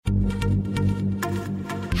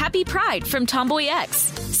Happy Pride from Tomboy X,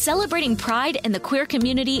 celebrating pride and the queer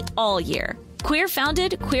community all year. Queer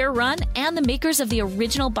founded, queer run, and the makers of the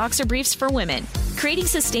original boxer briefs for women, creating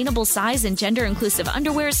sustainable size and gender inclusive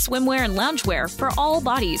underwear, swimwear, and loungewear for all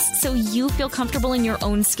bodies so you feel comfortable in your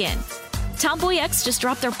own skin. Tomboy X just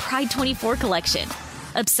dropped their Pride 24 collection.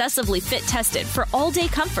 Obsessively fit tested for all day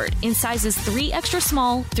comfort in sizes 3 extra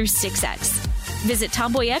small through 6X. Visit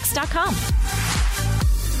tomboyx.com.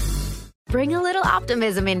 Bring a little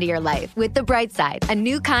optimism into your life with The Bright Side, a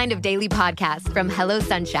new kind of daily podcast from Hello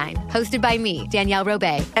Sunshine, hosted by me, Danielle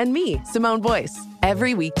Robay. And me, Simone Boyce.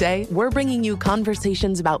 Every weekday, we're bringing you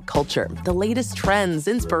conversations about culture, the latest trends,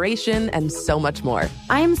 inspiration, and so much more.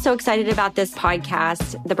 I am so excited about this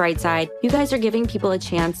podcast, The Bright Side. You guys are giving people a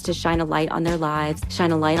chance to shine a light on their lives,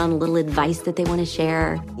 shine a light on a little advice that they want to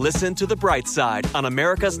share. Listen to The Bright Side on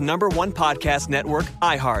America's #1 podcast network,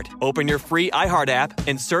 iHeart. Open your free iHeart app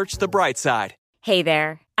and search The Bright Side. Hey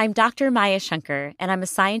there, I'm Dr. Maya Shankar, and I'm a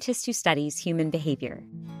scientist who studies human behavior.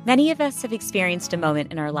 Many of us have experienced a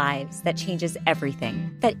moment in our lives that changes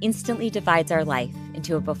everything, that instantly divides our life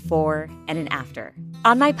into a before and an after.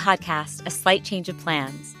 On my podcast, A Slight Change of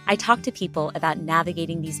Plans, I talk to people about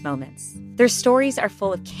navigating these moments. Their stories are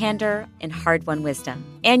full of candor and hard-won wisdom.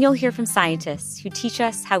 And you'll hear from scientists who teach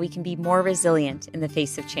us how we can be more resilient in the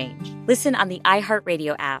face of change. Listen on the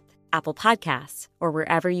iHeartRadio app, Apple Podcasts, or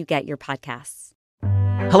wherever you get your podcasts.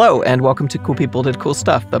 Hello, and welcome to Cool People Did Cool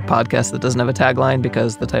Stuff, the podcast that doesn't have a tagline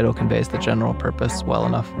because the title conveys the general purpose well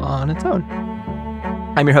enough on its own.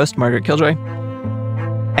 I'm your host, Margaret Killjoy.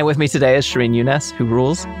 And with me today is Shireen Younes, who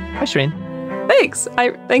rules. Hi, Shireen. Thanks.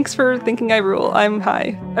 Thanks for thinking I rule. I'm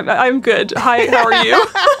good. Hi, how are you?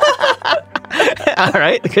 All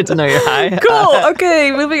right, good to know you're high. Cool.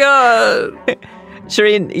 Okay, moving on.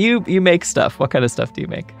 Shireen, you make stuff. What kind of stuff do you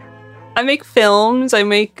make? I make films.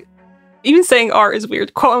 Even saying art is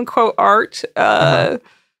weird, quote unquote art. Yeah,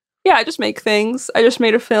 I just make things. I just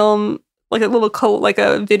made a film, like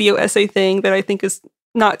a video essay thing that I think is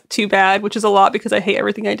not too bad, which is a lot because I hate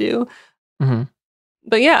everything I do. Mm-hmm.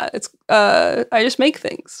 But yeah, it's I just make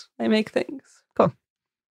things. I make things. Cool.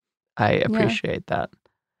 I appreciate that.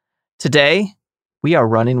 Today, we are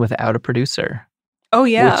running without a producer. Oh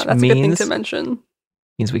yeah, which that's a good thing to mention.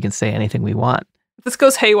 Means we can say anything we want. If this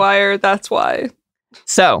goes haywire, that's why.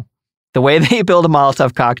 So, the way that you build a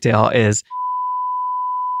Molotov cocktail is,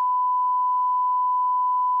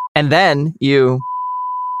 and then you.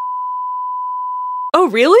 Oh,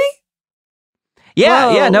 really? Yeah,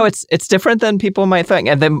 Whoa. yeah. No, it's different than people might think.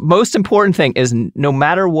 And the most important thing is, no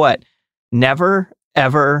matter what, never,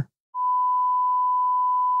 ever.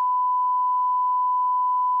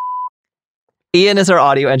 Ian is our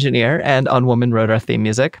audio engineer, and Unwoman wrote our theme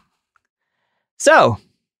music. So,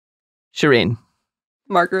 Shireen.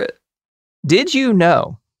 Margaret. Did you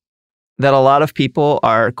know that a lot of people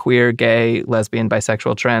are queer, gay, lesbian,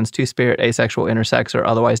 bisexual, trans, two-spirit, asexual, intersex, or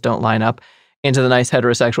otherwise don't line up into the nice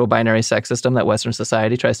heterosexual binary sex system that Western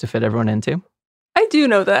society tries to fit everyone into? I do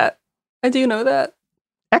know that.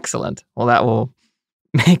 Excellent. Well, that will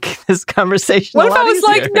make this conversation a lot easier. What if I was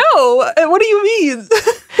like, no? What do you mean?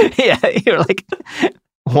 Yeah, you're like,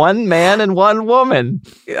 one man and one woman.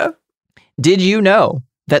 Yeah. Did you know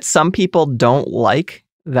that some people don't like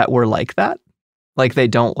that we're like that? Like they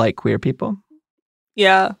don't like queer people?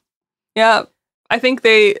 Yeah. Yeah. I think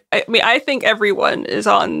I think everyone is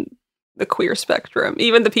on the queer spectrum.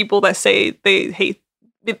 Even the people that say they hate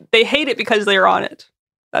it because they're on it.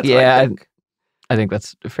 That's what I think. I think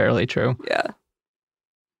that's fairly true. Yeah.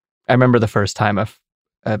 I remember the first time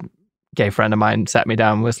a gay friend of mine sat me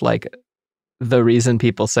down and was like, the reason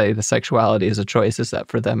people say the sexuality is a choice is that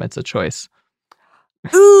for them it's a choice.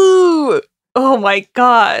 Ooh. Oh my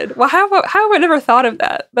God. Well, how have I never thought of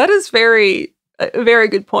that? That is a very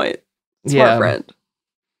good point. Smart friend.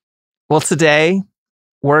 Well, today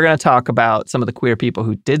we're going to talk about some of the queer people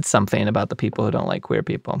who did something about the people who don't like queer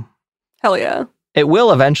people. Hell yeah. It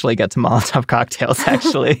will eventually get to Molotov cocktails,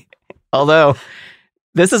 actually. Although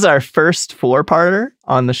this is our first 4-parter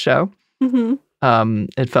on the show. Mm-hmm.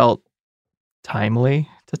 It felt timely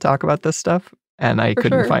to talk about this stuff, and I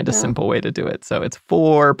couldn't find a simple way to do it. So it's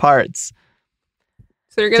 4 parts.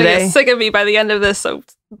 So you're going to get sick of me by the end of this, so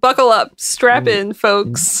buckle up. Strap in,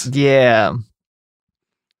 folks. Yeah.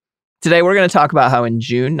 Today we're going to talk about how in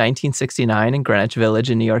June 1969 in Greenwich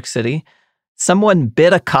Village in New York City, someone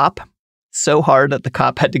bit a cop so hard that the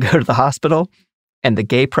cop had to go to the hospital, and the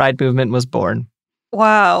gay pride movement was born.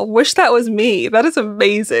 Wow. Wish that was me. That is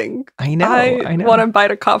amazing. I know. I want to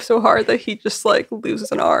bite a cop so hard that he just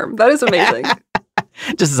loses an arm. That is amazing.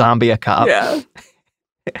 Just zombie a cop. Yeah.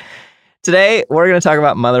 Today, we're going to talk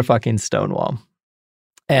about motherfucking Stonewall.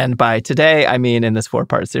 And by today, I mean in this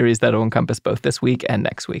 4-part series that will encompass both this week and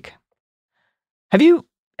next week. Have you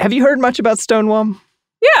heard much about Stonewall?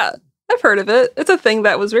 Yeah, I've heard of it. It's a thing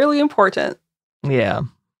that was really important. Yeah,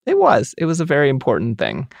 it was. It was a very important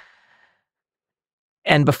thing.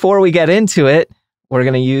 And before we get into it, we're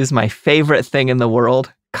going to use my favorite thing in the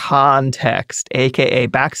world, context, aka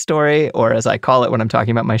backstory, or as I call it when I'm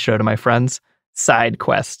talking about my show to my friends, side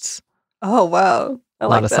quests. Oh, wow. A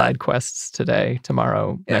lot of side quests today,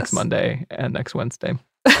 tomorrow, next Monday, and next Wednesday.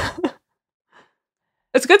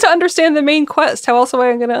 It's good to understand the main quest. How else am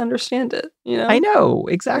I going to understand it? You know? I know,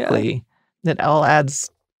 exactly. Yeah. It all adds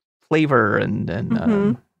flavor and I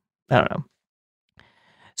don't know.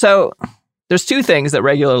 So there's 2 things that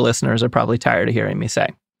regular listeners are probably tired of hearing me say.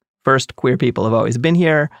 First, queer people have always been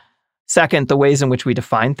here. Second, the ways in which we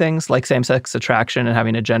define things like same-sex attraction and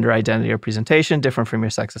having a gender identity or presentation different from your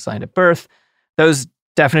sex assigned at birth. Those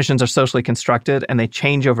definitions are socially constructed and they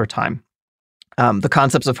change over time. The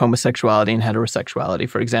concepts of homosexuality and heterosexuality,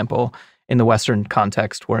 for example, in the Western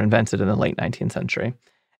context, were invented in the late 19th century.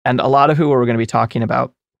 And a lot of who we're going to be talking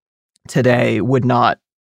about today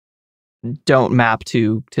don't map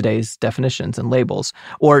to today's definitions and labels,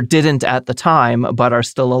 or didn't at the time, but are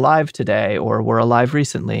still alive today, or were alive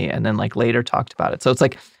recently, and then like later talked about it. So it's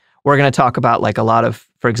like, we're going to talk about like a lot of,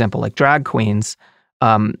 for example, like drag queens,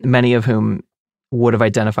 many of whom would have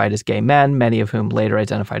identified as gay men, many of whom later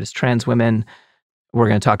identified as trans women. We're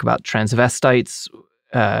going to talk about transvestites,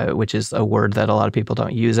 which is a word that a lot of people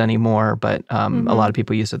don't use anymore, but a lot of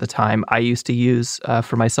people used at the time. I used to use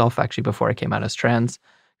for myself, actually, before I came out as trans,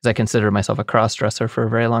 because I considered myself a cross-dresser for a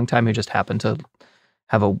very long time who just happened to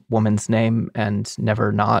have a woman's name and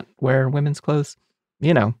never not wear women's clothes,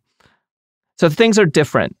 you know. So things are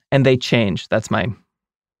different and they change. That's my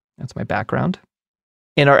background.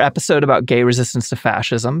 In our episode about gay resistance to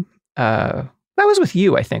fascism, that was with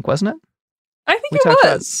you, I think, wasn't it? I think it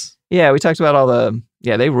was. We talked about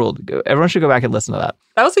they ruled. Everyone should go back and listen to that.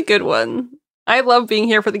 That was a good one. I love being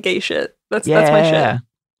here for the gay shit. That's my shit. Yeah.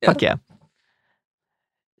 Fuck yeah.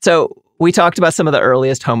 So we talked about some of the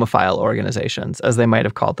earliest homophile organizations, as they might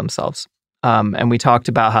have called themselves. And we talked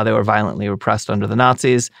about how they were violently repressed under the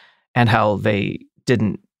Nazis and how they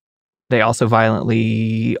also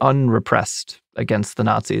violently unrepressed against the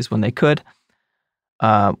Nazis when they could.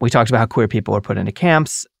 We talked about how queer people were put into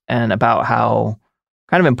camps and about how,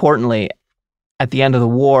 kind of importantly, at the end of the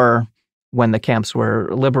war, when the camps were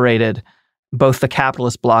liberated, both the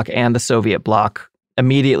capitalist bloc and the Soviet bloc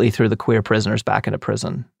immediately threw the queer prisoners back into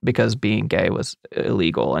prison because being gay was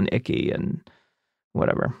illegal and icky and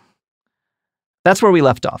whatever. That's where we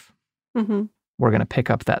left off. Mm-hmm. We're going to pick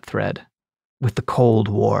up that thread with the Cold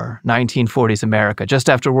War, 1940s America, just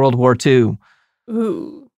after World War II.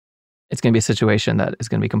 Ooh. It's going to be a situation that is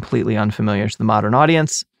going to be completely unfamiliar to the modern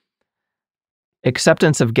audience.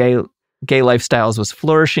 Acceptance of gay lifestyles was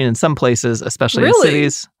flourishing in some places, especially in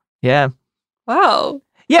cities. Yeah. Wow.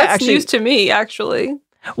 Yeah, that's news to me, actually.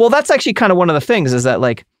 Well, that's actually kind of one of the things is that,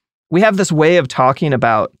 like, we have this way of talking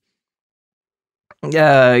about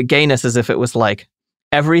gayness as if it was like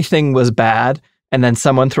everything was bad and then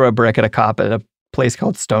someone threw a brick at a cop at a place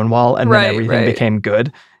called Stonewall and then everything became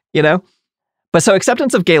good, you know? But so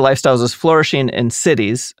acceptance of gay lifestyles was flourishing in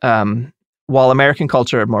cities, while American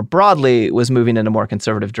culture more broadly was moving in a more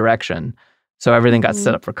conservative direction. So everything got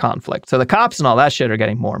set up for conflict. So the cops and all that shit are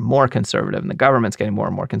getting more and more conservative, and the government's getting more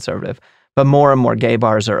and more conservative. But more and more gay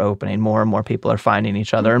bars are opening, more and more people are finding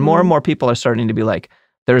each other, and more people are starting to be like,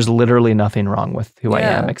 there's literally nothing wrong with who I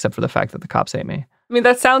am, except for the fact that the cops hate me. I mean,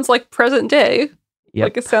 that sounds like present day. Yep.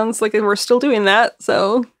 Like, it sounds like we're still doing that,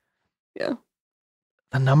 so, yeah.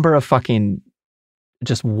 The number of fucking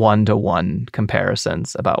just one-to-one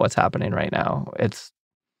comparisons about what's happening right now, it's...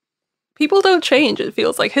 People don't change, it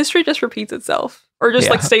feels like. History just repeats itself. Or just,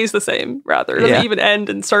 like, stays the same, rather. It doesn't even end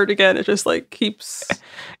and start again. It just, like, keeps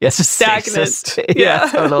it's just stagnant. Yeah,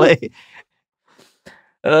 totally.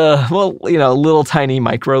 Well, you know, little tiny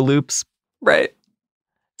micro loops. Right.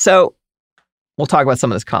 So, we'll talk about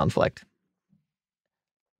some of this conflict.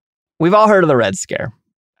 We've all heard of the Red Scare.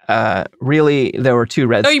 Really, there were 2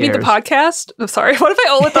 Red Scares. Oh, you mean the podcast? I'm sorry. What if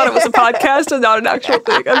I only thought it was a podcast and not an actual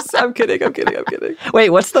thing? I'm kidding. Wait,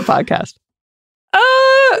 what's the podcast?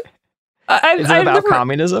 Is it about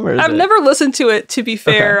communism? Or I've never listened to it, to be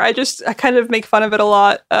fair. Okay. I kind of make fun of it a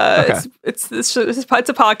lot. It's a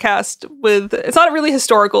podcast with, it's not really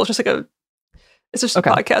historical. It's just a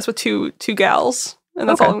podcast with two gals. And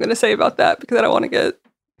that's all I'm going to say about that because I don't want to get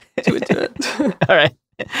too into it. All right.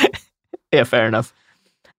 Yeah, fair enough.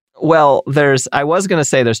 Well, I was going to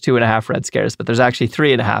say there's 2.5 Red Scares, but there's actually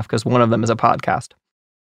 3.5 because one of them is a podcast.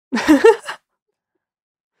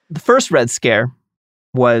 The first Red Scare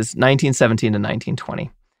was 1917 to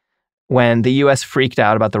 1920, when the U.S. freaked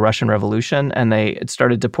out about the Russian Revolution and they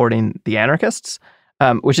started deporting the anarchists,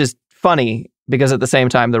 which is funny because at the same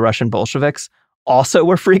time, the Russian Bolsheviks also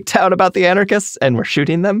were freaked out about the anarchists and were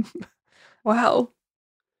shooting them. Wow.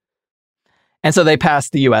 And so the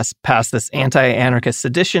U.S. passed this Anti-Anarchist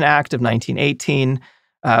Sedition Act of 1918,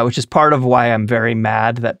 which is part of why I'm very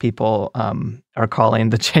mad that people are calling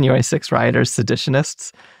the January 6th rioters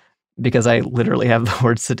seditionists, because I literally have the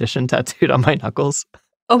word sedition tattooed on my knuckles.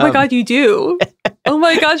 Oh my God, you do. Oh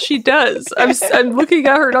my God, she does. I'm looking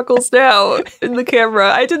at her knuckles now in the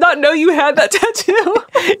camera. I did not know you had that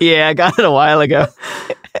tattoo. Yeah, I got it a while ago.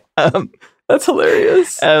 That's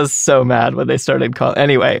hilarious. I was so mad when they started calling.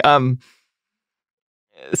 Anyway,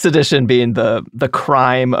 sedition being the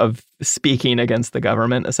crime of speaking against the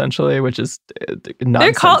government, essentially, which is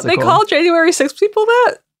nonsensical. They call January 6th people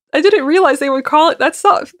that? I didn't realize they would call it. That's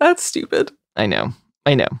stupid. I know.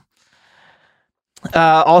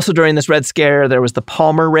 Also during this Red Scare, there was the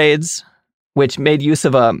Palmer Raids, which made use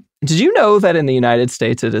of a... Did you know that in the United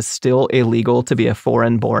States, it is still illegal to be a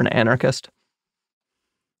foreign-born anarchist?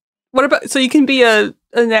 What about... So you can be a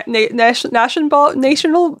nation-born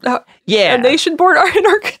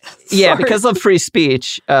anarchist? Yeah, because of free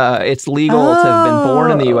speech, it's legal to have been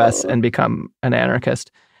born in the U.S. and become an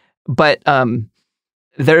anarchist. But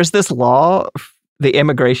there's this law, the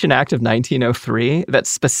Immigration Act of 1903, that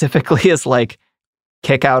specifically is like,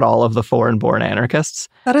 kick out all of the foreign-born anarchists.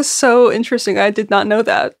 That is so interesting. I did not know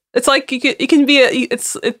that. It's like it can be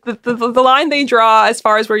the line they draw as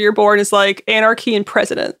far as where you're born is like anarchy and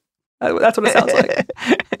president. That's what it sounds like.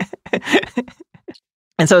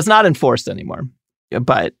 And so it's not enforced anymore,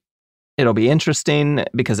 but it'll be interesting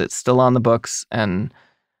because it's still on the books. And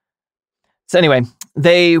so anyway,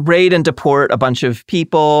 they raid and deport a bunch of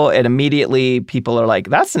people, and immediately people are like,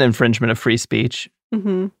 that's an infringement of free speech.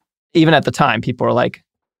 Mm-hmm. Even at the time, people are like,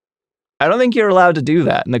 I don't think you're allowed to do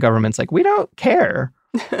that. And the government's like, we don't care,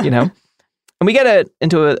 And we get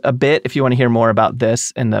into a bit, if you want to hear more about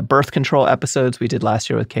this, in the birth control episodes we did last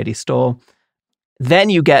year with Katie Stoll. Then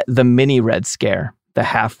you get the mini Red Scare, the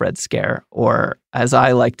half Red Scare, or as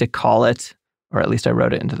I like to call it, or at least I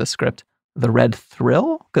wrote it into the script, the Red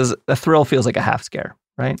Thrill, because a thrill feels like a half scare,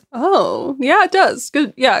 right? Oh, yeah, it does.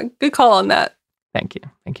 Good. Yeah, good call on that. Thank you.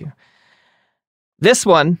 This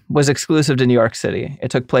one was exclusive to New York City.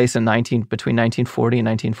 It took place between 1940 and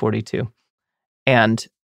 1942. And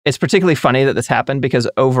it's particularly funny that this happened because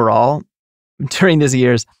overall, during these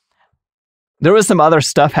years, there was some other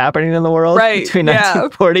stuff happening in the world between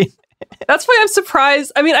 1940. That's why I'm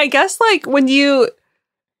surprised. I mean, I guess like when you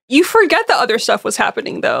forget that other stuff was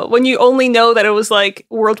happening, though, when you only know that it was like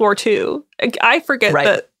World War II. I forget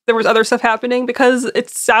that there was other stuff happening because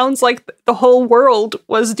it sounds like the whole world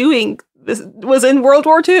was doing this, was in World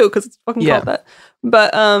War II, because it's fucking called that.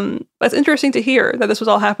 But it's interesting to hear that this was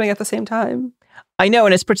all happening at the same time. I know,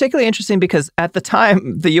 and it's particularly interesting because at the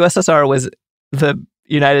time, the USSR was the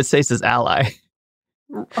United States' ally.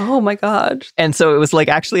 Oh my God. And so it was like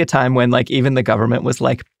actually a time when like even the government was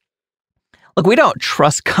like, look, we don't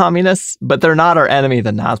trust communists, but they're not our enemy.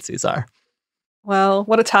 The Nazis are. Well,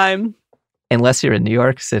 what a time. Unless you're in New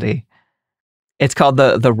York City. It's called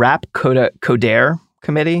the Rap Coder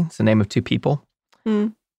Committee. It's the name of two people.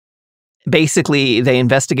 Mm. Basically, they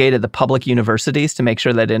investigated the public universities to make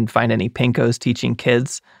sure they didn't find any pinkos teaching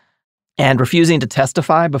kids. And refusing to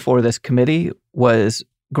testify before this committee was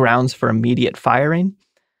grounds for immediate firing.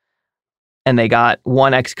 And they got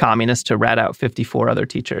one ex-communist to rat out 54 other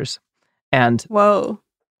teachers. And whoa.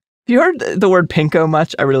 Have you heard the word pinko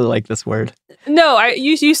much? I really like this word. No,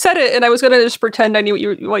 you said it, and I was going to just pretend I knew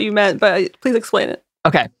what you meant, but please explain it.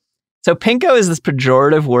 Okay. So pinko is this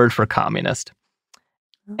pejorative word for communist.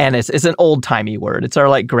 And it's an old-timey word. It's our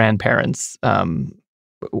like grandparents'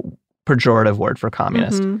 pejorative word for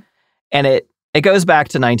communist. Mm-hmm. And it goes back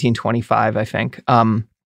to 1925, I think.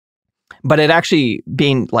 But it actually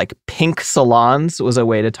being like pink salons was a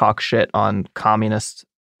way to talk shit on communist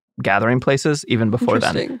gathering places even before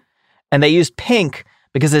then. And they used pink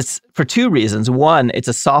because it's for two reasons. One, it's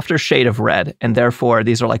a softer shade of red, and therefore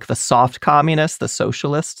these are like the soft communists, the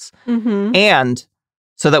socialists. Mm-hmm. And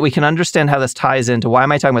so that we can understand how this ties into, why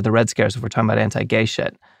am I talking about the Red Scares if we're talking about anti-gay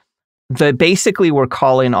shit? They basically were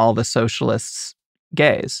calling all the socialists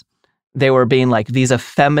gays. They were being like these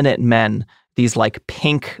effeminate men, these like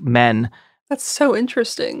pink men. That's so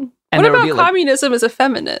interesting. And what about communism is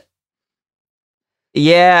effeminate?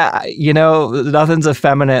 Yeah, nothing's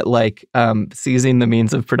effeminate like seizing the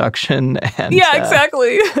means of production. And, yeah,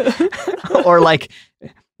 exactly. or like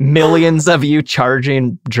millions of you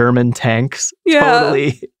charging German tanks. Yeah.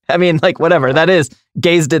 Totally I mean, like, whatever. That is,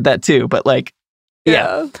 gays did that too, but like,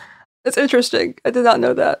 yeah. It's interesting. I did not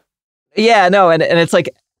know that. Yeah, no, and it's like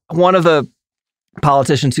one of the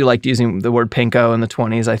politicians who liked using the word pinko in the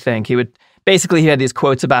 20s, I think. He had these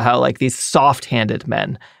quotes about how like these soft-handed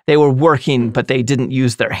men, they were working, but they didn't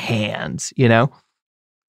use their hands, you know?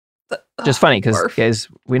 Just funny because, guys,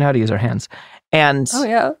 we know how to use our hands. And oh,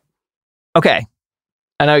 yeah. Okay.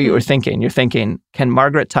 I know you're thinking, can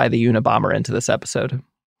Margaret tie the Unabomber into this episode?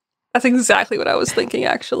 That's exactly what I was thinking,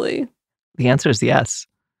 actually. The answer is yes.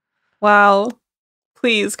 Wow.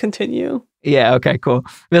 Please continue. Yeah, okay, cool.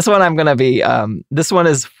 This one I'm going to be, this one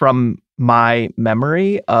is from my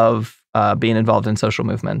memory of being involved in social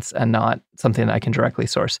movements and not something that I can directly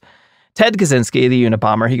source. Ted Kaczynski, the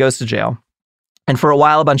Unabomber, he goes to jail. And for a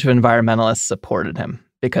while, a bunch of environmentalists supported him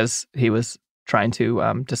because he was trying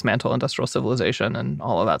to dismantle industrial civilization and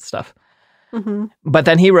all of that stuff. Mm-hmm. But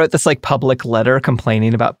then he wrote this like public letter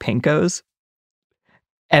complaining about pinkos.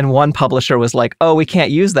 And one publisher was like, oh, we can't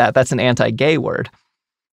use that. That's an anti-gay word.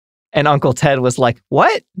 And Uncle Ted was like,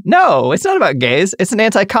 what? No, it's not about gays. It's an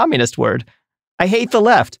anti-communist word. I hate the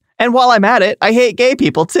left. And while I'm at it, I hate gay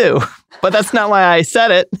people too. But that's not why I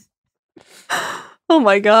said it. Oh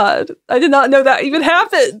my God. I did not know that even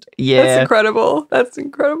happened. Yeah. That's incredible. That's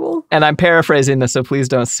incredible. And I'm paraphrasing this, so please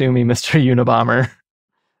don't sue me, Mr. Unabomber.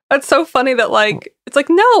 That's so funny that, like, it's like,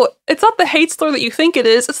 no, it's not the hate slur that you think it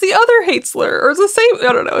is. It's the other hate slur. Or it's the same.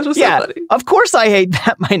 I don't know. It's just so funny. Of course I hate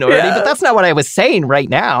that minority, but that's not what I was saying right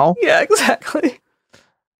now. Yeah, exactly.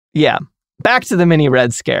 Yeah. Back to the mini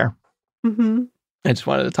red scare. Mm-hmm. I just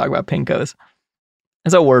wanted to talk about pinkos.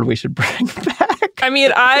 It's a word we should bring back. I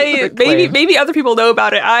mean, maybe other people know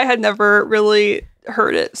about it. I had never really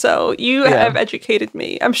heard it. So you have educated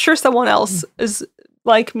me. I'm sure someone else is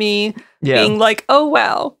like me being like, oh,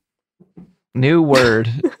 wow. New word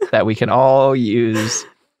that we can all use.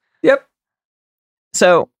 Yep.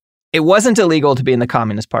 So it wasn't illegal to be in the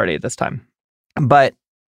Communist Party at this time. But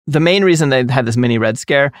the main reason they had this mini red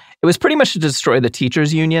scare, it was pretty much to destroy the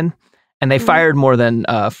teachers' union. And they fired more than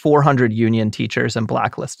 400 union teachers and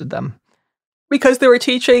blacklisted them. Because they were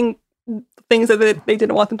teaching things that they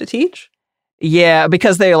didn't want them to teach? Yeah,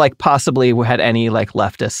 because they like possibly had any like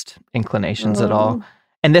leftist inclinations at all.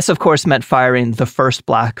 And this, of course, meant firing the first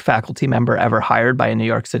black faculty member ever hired by a New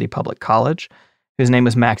York City public college, whose name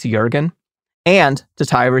was Max Jurgen. And to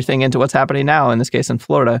tie everything into what's happening now, in this case in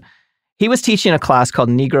Florida, he was teaching a class called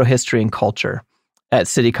Negro History and Culture at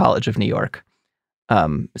City College of New York.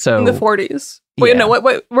 So in the 40s. Wait, no,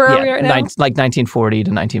 where are we right now? Like 1940 to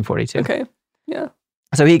 1942. Okay. Yeah.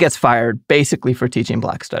 So he gets fired basically for teaching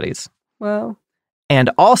black studies. Wow. And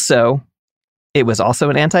also, it was also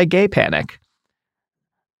an anti-gay panic.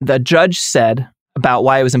 The judge said about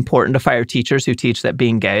why it was important to fire teachers who teach that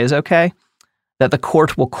being gay is okay, that the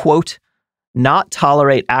court will, quote, not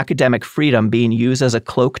tolerate academic freedom being used as a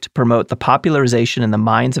cloak to promote the popularization in the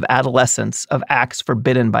minds of adolescents of acts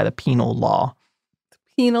forbidden by the penal law.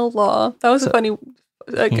 Penal law. That was a funny.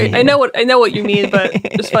 Like, I know what you mean, but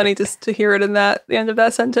it's funny just to hear it in the end of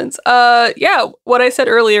that sentence. What I said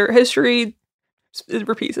earlier, history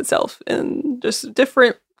repeats itself in just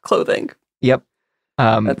different clothing. Yep.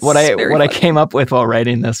 What I came up with while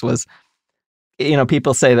writing this was,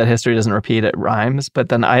 people say that history doesn't repeat, it rhymes, but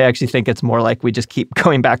then I actually think it's more like we just keep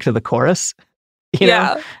going back to the chorus. You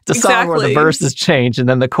know? It's a song where the verses change and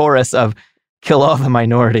then the chorus of kill all the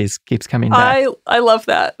minorities keeps coming back. I love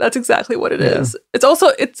that. That's exactly what it is. It's also,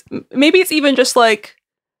 maybe it's even just like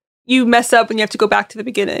you mess up and you have to go back to the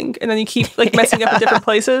beginning and then you keep like messing up in different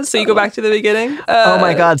places. So you go back to the beginning. Oh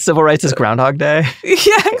my God. Civil rights is Groundhog Day.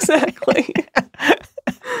 Yeah, exactly.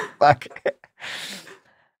 Fuck.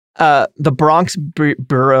 The Bronx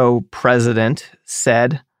borough president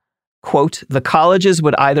said, quote, the colleges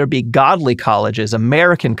would either be godly colleges,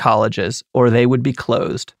 American colleges, or they would be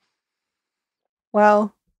closed.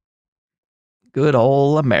 Wow. Good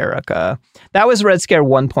old America. That was Red Scare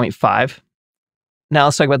 1.5. Now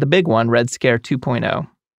let's talk about the big one, Red Scare 2.0.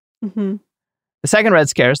 Mm-hmm. The second Red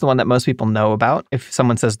Scare is the one that most people know about. If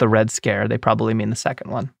someone says the Red Scare, they probably mean the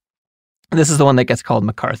second one. This is the one that gets called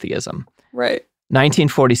McCarthyism. Right.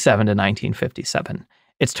 1947 to 1957.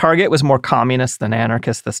 Its target was more communist than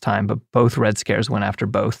anarchist this time, but both Red Scares went after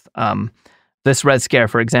both. This Red Scare,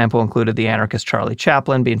 for example, included the anarchist Charlie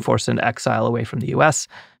Chaplin being forced into exile away from the U.S.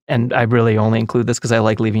 And I really only include this because I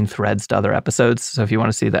like leaving threads to other episodes. So if you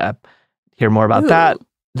want to see hear more about that,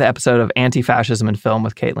 the episode of Anti-Fascism in Film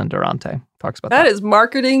with Caitlin Durante talks about that. That is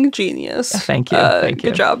marketing genius. Thank you. Thank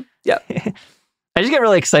you. Good job. Yeah. I just get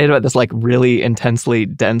really excited about this like really intensely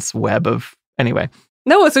dense web of, anyway.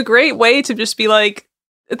 No, it's a great way to just be like,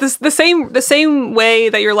 It's the same way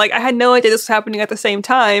that you're like, I had no idea this was happening at the same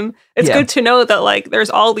time. It's good to know that like there's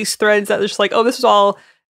all these threads that are just like, oh, this is all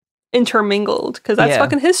intermingled, because that's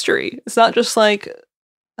fucking history. It's not just like,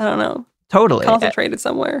 I don't know, totally concentrated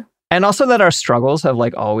somewhere. And also that our struggles have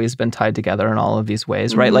like always been tied together in all of these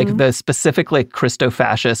ways, right? Like the specifically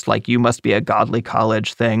Christo-fascist, like you must be a godly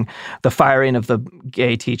college thing, the firing of the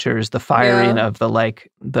gay teachers, the firing of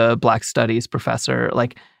the Black Studies professor,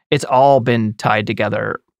 like it's all been tied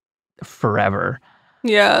together forever.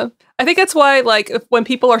 Yeah. I think that's why like when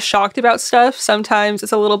people are shocked about stuff, sometimes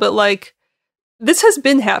it's a little bit like, this has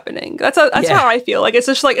been happening. That's how I feel. Like it's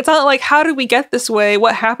just like, it's not like, how did we get this way?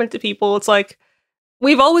 What happened to people? It's like,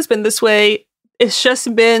 we've always been this way. It's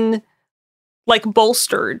just been like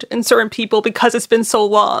bolstered in certain people because it's been so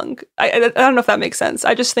long. I don't know if that makes sense.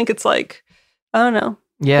 I just think it's like, I don't know.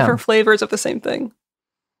 Yeah. Different flavors of the same thing.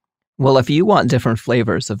 Well, if you want different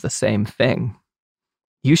flavors of the same thing,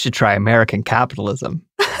 you should try American capitalism,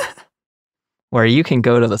 where you can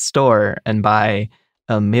go to the store and buy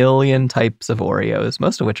 1 million types of Oreos,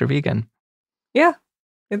 most of which are vegan. Yeah,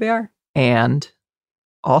 they are. And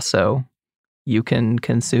also, you can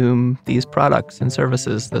consume these products and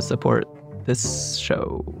services that support this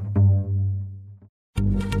show.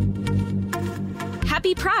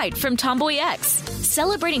 Happy Pride from Tomboy X,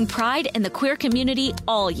 celebrating pride and the queer community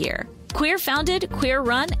all year. Queer founded, queer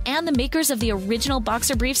run, and the makers of the original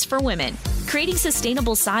boxer briefs for women, creating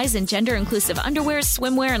sustainable size and gender inclusive underwear,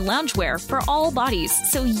 swimwear, and loungewear for all bodies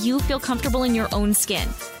so you feel comfortable in your own skin.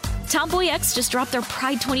 Tomboy X just dropped their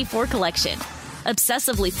Pride 24 collection.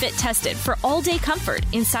 Obsessively fit tested for all-day comfort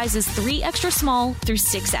in sizes 3 extra small through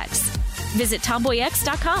 6X. Visit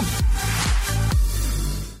tomboyx.com.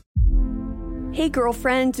 Hey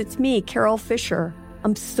girlfriends, it's me, Carol Fisher.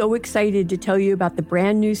 I'm so excited to tell you about the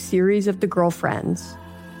brand new series of The Girlfriends.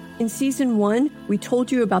 In season 1, we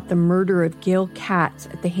told you about the murder of Gail Katz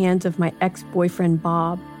at the hands of my ex-boyfriend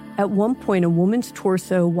Bob. At one point, a woman's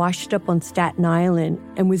torso washed up on Staten Island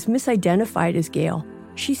and was misidentified as Gail.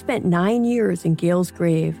 She spent 9 years in Gail's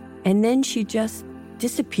grave, and then she just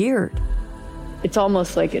disappeared. It's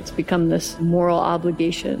almost like it's become this moral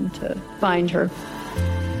obligation to find her.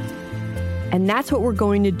 And that's what we're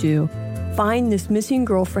going to do. Find this missing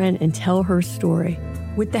girlfriend and tell her story.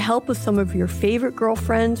 With the help of some of your favorite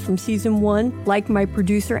girlfriends from season 1, like my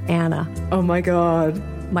producer, Anna. Oh my God.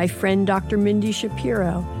 My friend, Dr. Mindy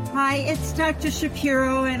Shapiro. Hi, it's Dr.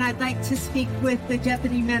 Shapiro, and I'd like to speak with the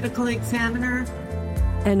Deputy Medical Examiner.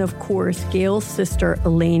 And of course, Gail's sister,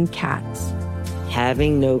 Elaine Katz.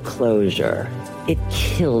 Having no closure, it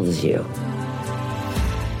kills you.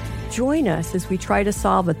 Join us as we try to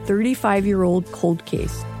solve a 35-year-old cold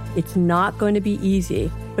case. It's not going to be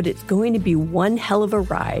easy, but it's going to be one hell of a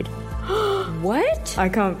ride. What? I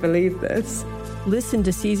can't believe this. Listen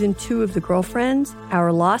to season 2 of The Girlfriends,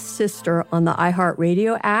 Our Lost Sister on the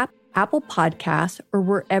iHeartRadio app, Apple Podcasts, or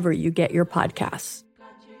wherever you get your podcasts.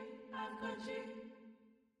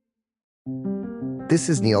 This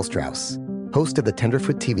is Neil Strauss, host of the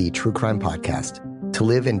Tenderfoot TV true crime podcast, To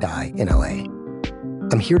Live and Die in LA.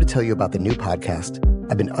 I'm here to tell you about the new podcast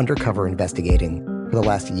I've been undercover investigating for the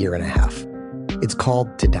last year and a half. It's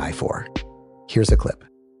called To Die For. Here's a clip.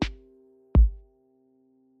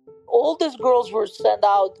 All these girls were sent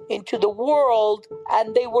out into the world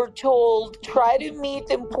and they were told, try to meet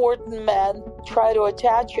important men, try to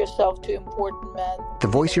attach yourself to important men. The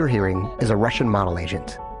voice you're hearing is a Russian model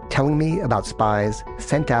agent telling me about spies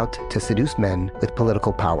sent out to seduce men with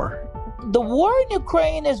political power. The war in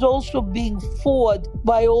Ukraine is also being fought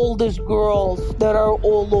by all these girls that are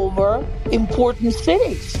all over important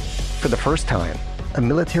cities. For the first time, a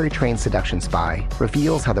military-trained seduction spy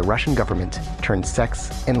reveals how the Russian government turned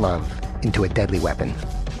sex and love into a deadly weapon.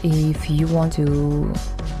 If you want to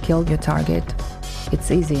kill your target,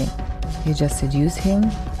 it's easy. You just seduce him,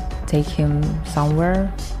 take him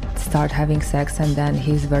somewhere, start having sex, and then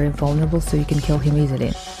he's very vulnerable, so you can kill him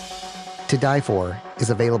easily. To Die For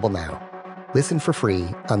is available now. Listen for free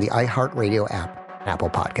on the iHeartRadio app, Apple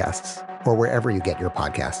Podcasts, or wherever you get your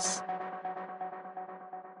podcasts.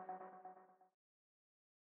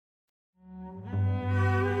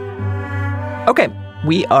 Okay,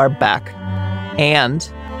 we are back. And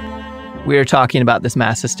we're talking about this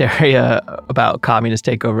mass hysteria about communist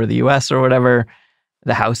takeover of the U.S. or whatever,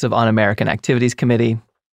 the House of Un-American Activities Committee.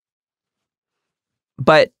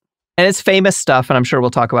 And it's famous stuff, and I'm sure we'll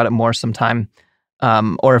talk about it more sometime.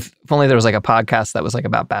 Or if only there was like a podcast that was like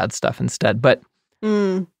about bad stuff instead. But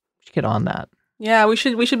we should get on that. Yeah, we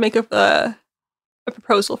should make a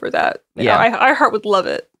proposal for that. Yeah, our heart would love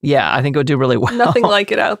it. Yeah, I think it would do really well. Nothing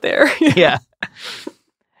like it out there. Yeah.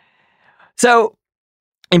 So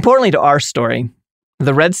Importantly to our story,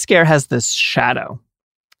 the Red Scare has this shadow,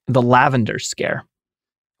 the Lavender Scare,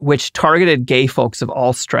 which targeted gay folks of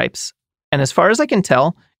all stripes. And as far as I can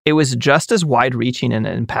tell, it was just as wide-reaching and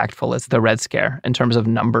impactful as the Red Scare in terms of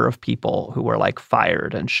number of people who were like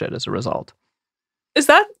fired and shit as a result. Is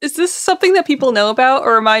this something that people know about,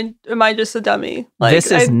 or am I just a dummy? Like, this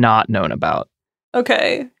is not known about.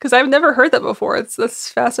 Okay, because I've never heard that before. That's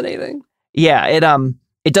fascinating. Yeah,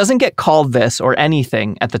 it doesn't get called this or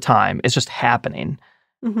anything at the time. It's just happening.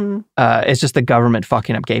 Mm-hmm. It's just the government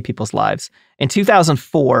fucking up gay people's lives. In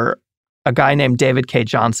 2004, a guy named David K.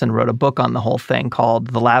 Johnson wrote a book on the whole thing called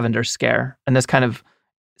The Lavender Scare, and this kind of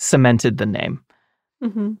cemented the name.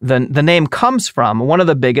 Mm-hmm. The name comes from one of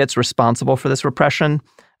the bigots responsible for this repression.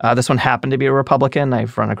 This one happened to be a Republican.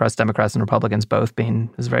 I've run across Democrats and Republicans both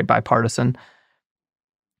is very bipartisan.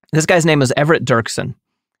 This guy's name was Everett Dirksen,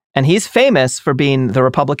 and he's famous for being the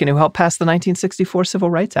Republican who helped pass the 1964 Civil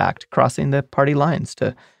Rights Act, crossing the party lines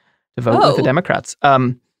to vote with the Democrats.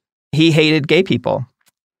 He hated gay people,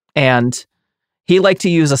 and he liked to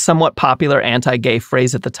use a somewhat popular anti-gay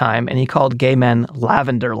phrase at the time, and he called gay men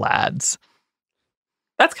lavender lads.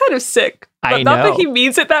 That's kind of sick. I Not know. that he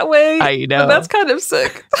means it that way. I know. But that's kind of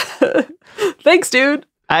sick. Thanks, dude.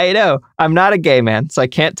 I know. I'm not a gay man, so I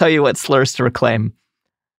can't tell you what slurs to reclaim.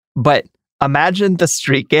 But imagine the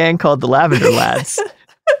street gang called the Lavender Lads.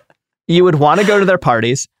 You would want to go to their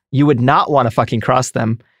parties. You would not want to fucking cross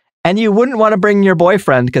them. And you wouldn't want to bring your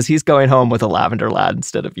boyfriend because he's going home with a lavender lad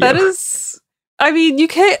instead of you. That is, I mean, you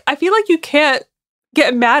can't, I feel like you can't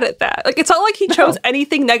get mad at that. Like, it's not like he chose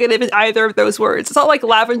anything negative in either of those words. It's not like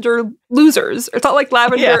lavender losers. It's not like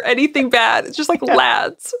lavender anything bad. It's just like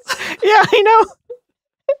lads. Yeah, I know.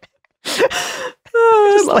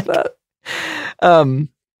 I love that.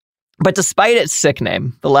 But despite its sick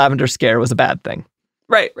name, the Lavender Scare was a bad thing.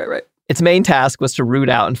 Right. Its main task was to root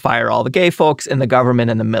out and fire all the gay folks in the government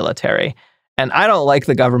and the military. And I don't like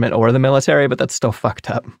the government or the military, but that's still fucked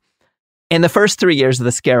up. In the first 3 years of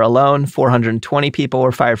the scare alone, 420 people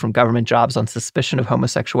were fired from government jobs on suspicion of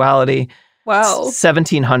homosexuality. Wow.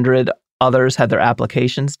 1,700 others had their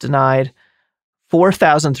applications denied.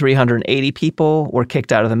 4,380 people were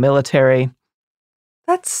kicked out of the military.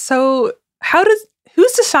 That's so...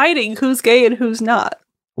 Who's deciding who's gay and who's not?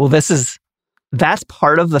 Well, that's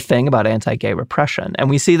part of the thing about anti-gay repression. And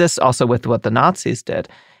we see this also with what the Nazis did,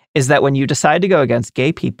 is that when you decide to go against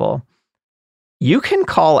gay people, you can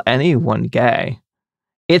call anyone gay.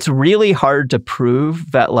 It's really hard to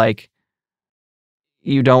prove that, like,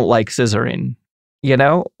 you don't like scissoring, you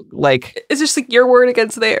know? Like, it's just like your word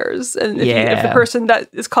against theirs. And if the person that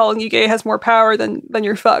is calling you gay has more power, then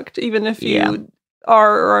you're fucked, even if you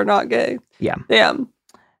are or are not gay. Yeah. Damn.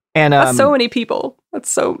 And that's so many people.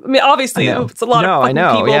 That's so, I mean, obviously it's a lot of fucking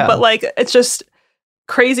people, but like, it's just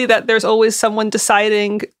crazy that there's always someone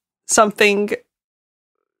deciding something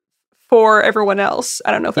for everyone else.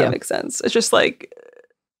 I don't know if that makes sense. It's just like,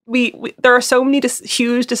 we there are so many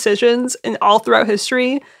huge decisions in all throughout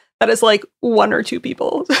history that is like one or two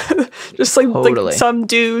people. Just like, like some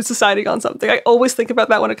dudes deciding on something. I always think about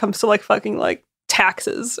that when it comes to like fucking like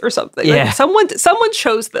taxes or something. Yeah. Like someone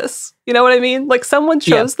chose this. You know what I mean? Like someone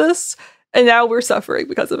chose this and now we're suffering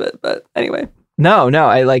because of it. But anyway. No,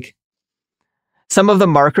 I like some of the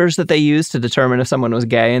markers that they used to determine if someone was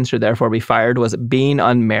gay and should therefore be fired was being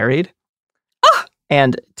unmarried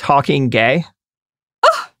and talking gay.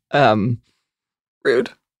 Rude.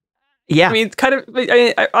 Yeah. I mean, kind of,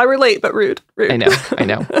 I relate, but rude. I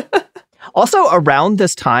know. Also, around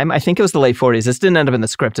this time, I think it was the late 40s. This didn't end up in the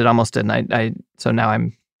script. It almost didn't. So now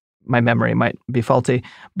my memory might be faulty.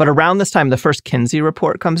 But around this time, the first Kinsey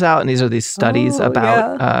report comes out, and these are these studies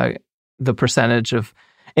about the percentage of,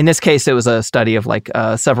 in this case, it was a study of like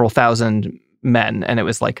several thousand men, and it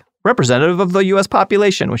was like representative of the U.S.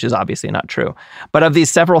 population, which is obviously not true. But of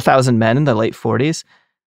these several thousand men in the late 40s,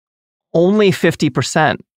 only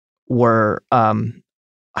 50% were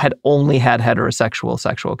had only had heterosexual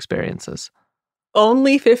sexual experiences.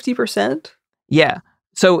 Only 50%? Yeah.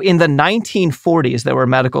 So in the 1940s, there were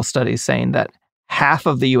medical studies saying that half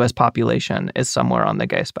of the U.S. population is somewhere on the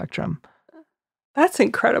gay spectrum. That's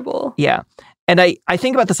incredible. Yeah. And I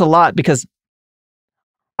think about this a lot because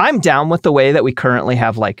I'm down with the way that we currently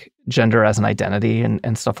have like gender as an identity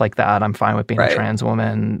and stuff like that. I'm fine with being a trans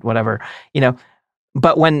woman, whatever, you know.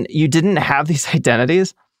 But when you didn't have these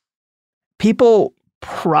identities, people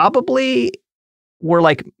probably were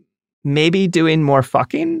like maybe doing more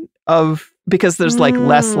fucking because there's like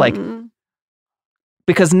less like,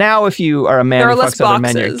 because now if you are a man who fucks other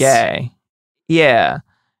men, you're gay. Yeah.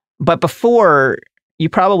 But before, you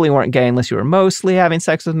probably weren't gay unless you were mostly having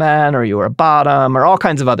sex with men, or you were a bottom, or all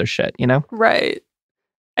kinds of other shit, you know? Right.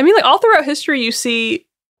 I mean, like, all throughout history, you see,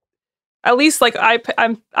 at least, like,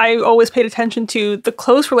 I always paid attention to the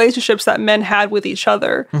close relationships that men had with each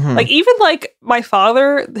other. Mhm. Like, even, like, my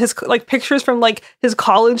father, his, like, pictures from, like, his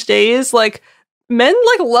college days, like, men,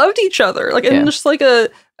 like, loved each other. Like, in just, like, a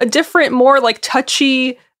different, more, like,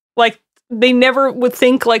 touchy, like, they never would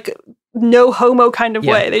think, like, no homo kind of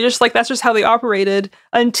way. They just, like, that's just how they operated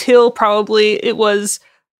until probably it was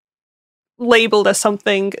labeled as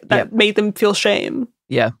something that made them feel shame.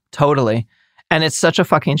 Yeah, totally. And it's such a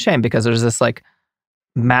fucking shame because there's this like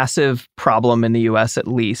massive problem in the US at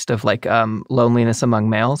least of like loneliness among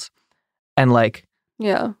males. And like,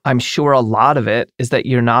 I'm sure a lot of it is that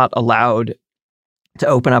you're not allowed to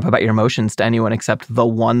open up about your emotions to anyone except the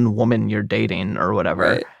one woman you're dating or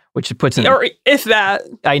whatever, which puts in, or if that.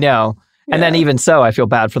 I know. And then even so, I feel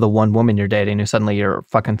bad for the one woman you're dating who suddenly you're a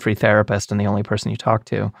fucking free therapist and the only person you talk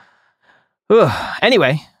to. Ugh.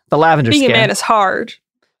 Anyway, the lavender Being scam. a man is hard.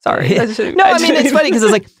 Sorry. No, I mean, it's funny because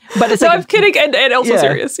it's like, but it's no, like, I'm kidding and also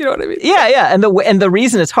serious. You know what I mean? Yeah, yeah. And the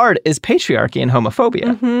reason it's hard is patriarchy and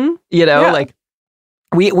homophobia. Mm-hmm. You know, like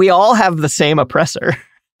we all have the same oppressor.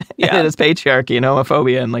 And it is patriarchy and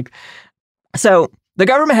homophobia. And like, so the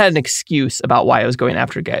government had an excuse about why it was going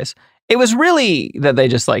after gays. It was really that they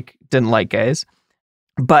just like didn't like gays.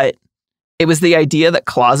 But it was the idea that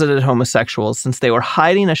closeted homosexuals, since they were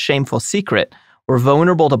hiding a shameful secret, were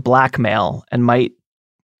vulnerable to blackmail and might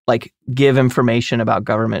like give information about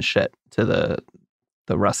government shit to the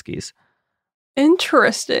Ruskies.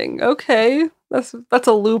 Interesting. Okay. That's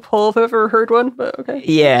a loophole if I've ever heard one, but okay.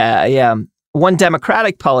 Yeah, yeah. One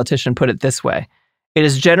Democratic politician put it this way. It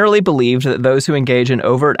is generally believed that those who engage in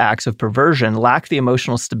overt acts of perversion lack the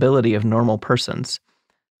emotional stability of normal persons.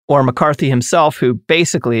 Or McCarthy himself, who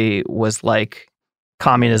basically was like,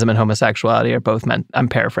 communism and homosexuality are both I'm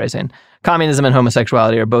paraphrasing. Communism and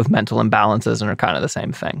homosexuality are both mental imbalances and are kind of the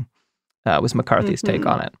same thing. Was McCarthy's take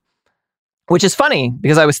on it. Which is funny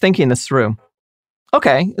because I was thinking this through.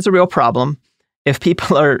 Okay, it's a real problem. If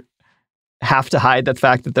people have to hide the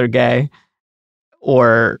fact that they're gay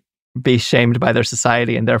or be shamed by their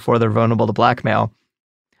society and therefore they're vulnerable to blackmail,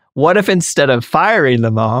 what if instead of firing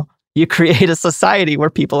them all, you create a society where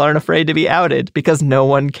people aren't afraid to be outed because no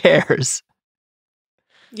one cares?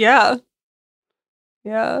 Yeah.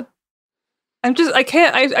 Yeah.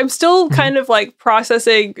 I'm still kind of like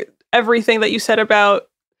processing everything that you said about,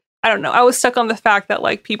 I don't know. I was stuck on the fact that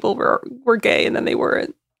like people were gay and then they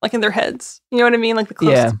weren't, like in their heads. You know what I mean? Like the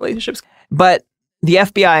closest relationships. But the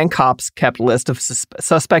FBI and cops kept a list of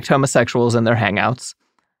suspect homosexuals in their hangouts.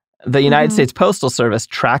 The United States Postal Service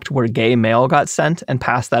tracked where gay mail got sent and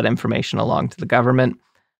passed that information along to the government.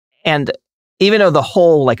 And even though the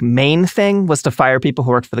whole like main thing was to fire people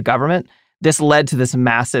who worked for the government, this led to this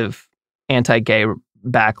massive anti-gay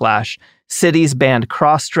backlash. Cities banned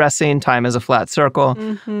cross-dressing, time as a flat circle.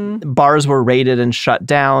 Bars were raided and shut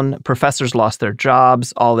down. Professors lost their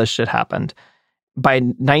jobs. All this shit happened. By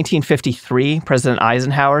 1953, President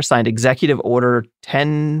Eisenhower signed Executive Order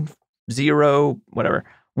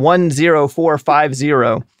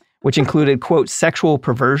 10450, which included, quote, sexual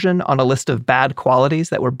perversion on a list of bad qualities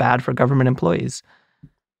that were bad for government employees.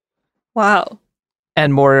 Wow.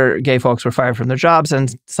 And more gay folks were fired from their jobs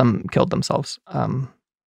and some killed themselves.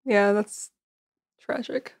 Yeah, that's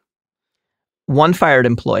tragic. One fired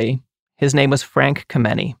employee, his name was Frank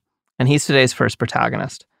Kameny, and he's today's first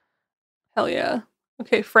protagonist. Hell yeah.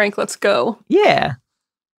 Okay, Frank, let's go. Yeah.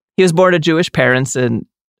 He was born to Jewish parents in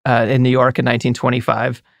New York in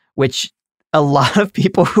 1925, which a lot of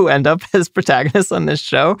people who end up as protagonists on this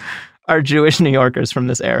show are Jewish New Yorkers from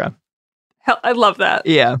this era. Hell, I love that.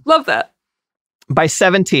 Yeah. Love that. By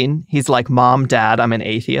 17, he's like, Mom, Dad, I'm an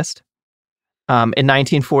atheist. In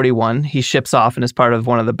 1941, he ships off and is part of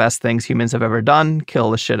one of the best things humans have ever done,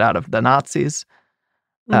 kill the shit out of the Nazis.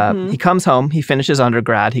 He comes home, he finishes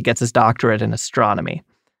undergrad, he gets his doctorate in astronomy.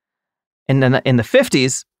 And then in the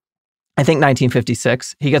 50s, I think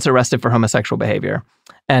 1956, he gets arrested for homosexual behavior.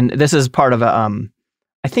 And this is part of I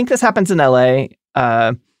think this happens in LA.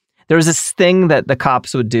 There was this thing that the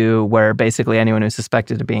cops would do where basically anyone who's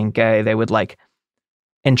suspected of being gay, they would like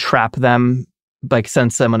entrap them, like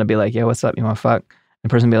send someone to be like, yo, what's up? You want to fuck? And the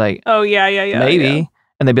person would be like, oh, yeah. Maybe. Yeah.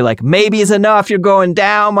 And they'd be like, maybe is enough. You're going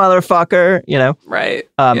down, motherfucker. You know? Right.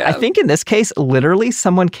 I think in this case, literally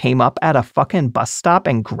someone came up at a fucking bus stop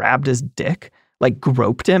and grabbed his dick, like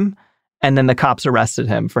groped him. And then the cops arrested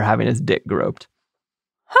him for having his dick groped.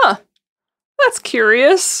 Huh. That's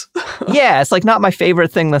curious. Yeah, it's like not my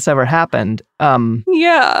favorite thing that's ever happened.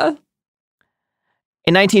 Yeah.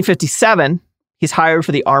 In 1957, he's hired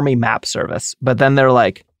for the Army Map Service. But then they're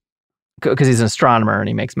like, because he's an astronomer and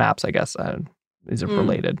he makes maps, I guess. These are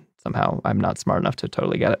related somehow. I'm not smart enough to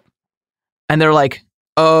totally get it. And they're like,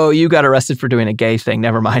 oh, you got arrested for doing a gay thing.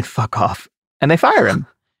 Never mind, fuck off. And they fire him.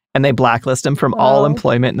 And they blacklist him from all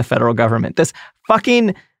employment in the federal government. This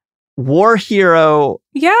fucking war hero,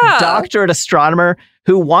 doctorate astronomer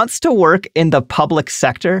who wants to work in the public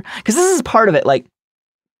sector. Because this is part of it. Like,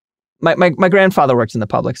 my grandfather worked in the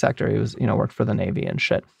public sector. He was, worked for the Navy and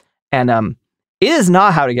shit. And it is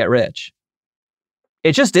not how to get rich.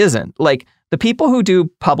 It just isn't. Like, the people who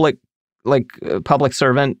do public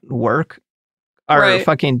servant work are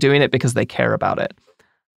fucking doing it because they care about it.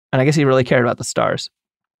 And I guess he really cared about the stars.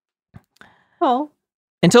 Oh.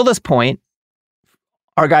 Until this point,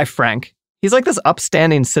 our guy Frank, he's like this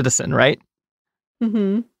upstanding citizen, right?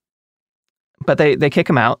 Mm-hmm. But they kick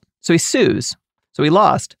him out. So he sues. So he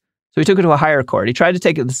lost. So he took it to a higher court. He tried to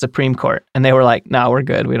take it to the Supreme Court. And they were like, no, we're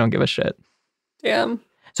good. We don't give a shit. Damn.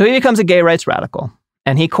 So he becomes a gay rights radical.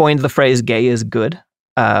 And he coined the phrase gay is good,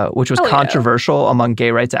 which was controversial among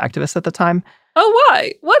gay rights activists at the time. Oh,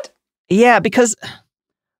 why? What? Yeah, because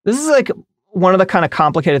this is like one of the kind of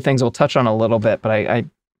complicated things we'll touch on a little bit, but I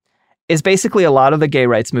is basically a lot of the gay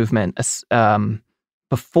rights movement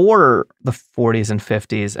before the 40s and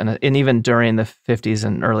 50s and even during the 50s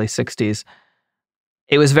and early 60s.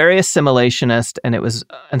 It was very assimilationist,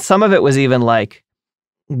 and some of it was even like,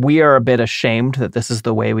 we are a bit ashamed that this is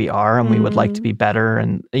the way we are and we would like to be better,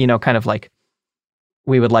 and kind of like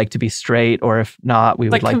we would like to be straight, or if not, we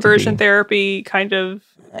would like conversion to be therapy kind of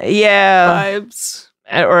vibes.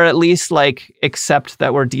 Or at least like accept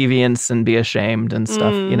that we're deviants and be ashamed and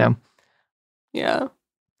stuff, Yeah.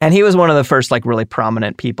 And he was one of the first like really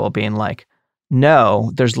prominent people being like,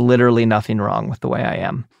 no, there's literally nothing wrong with the way I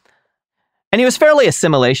am. And he was fairly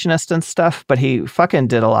assimilationist and stuff, but he fucking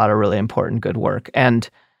did a lot of really important good work. And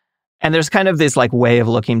there's kind of this like way of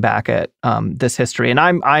looking back at this history. And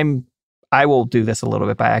I will do this a little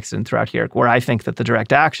bit by accident throughout here, where I think that the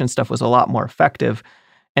direct action stuff was a lot more effective.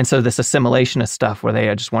 And so this assimilationist stuff where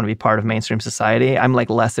they just want to be part of mainstream society, I'm like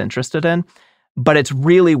less interested in. But it's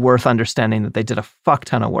really worth understanding that they did a fuck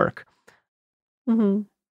ton of work. Mm-hmm.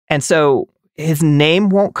 And so his name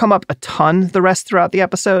won't come up a ton the rest throughout the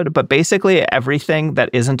episode, but basically everything that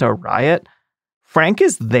isn't a riot, Frank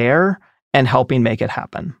is there and helping make it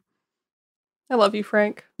happen. I love you,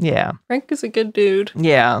 Frank. Yeah. Frank is a good dude.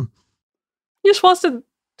 Yeah. He just wants to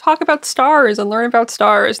talk about stars and learn about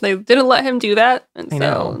stars. They didn't let him do that. And I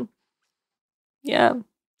know. Yeah,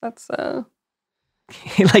 that's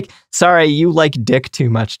like, sorry, you like dick too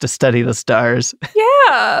much to study the stars.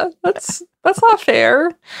 Yeah, that's not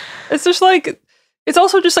fair. It's just like, it's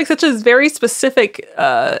also just like such a very specific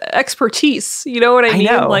expertise. You know what I mean?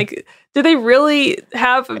 Know. Like, did they really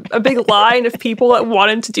have a big line of people that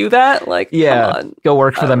wanted to do that? Like, yeah, come on. Go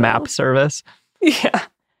work for the map service. Yeah.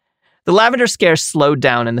 The lavender scare slowed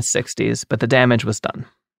down in the 60s, but the damage was done.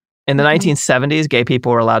 In the 1970s, gay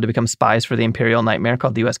people were allowed to become spies for the imperial nightmare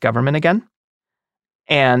called the U.S. government again.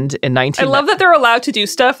 And in I love that they're allowed to do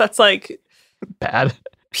stuff that's like bad.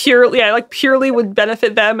 Purely would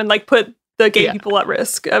benefit them and like put the gay people at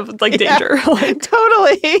risk of like danger. Like,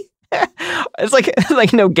 totally. It's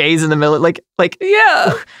like no gays in the middle. Like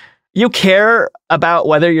yeah. You care about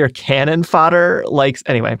whether you're cannon fodder. Like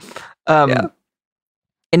anyway.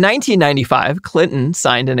 In 1995, Clinton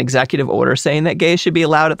signed an executive order saying that gays should be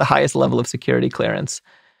allowed at the highest level of security clearance.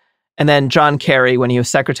 And then John Kerry, when he was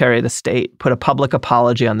Secretary of the State, put a public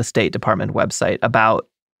apology on the State Department website about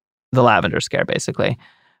the lavender scare, basically.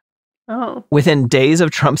 Oh. Within days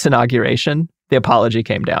of Trump's inauguration, the apology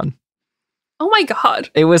came down. Oh my God.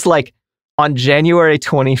 It was like on January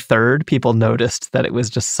 23rd, people noticed that it was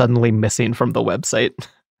just suddenly missing from the website.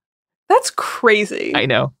 That's crazy. I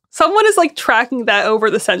know. Someone is like tracking that over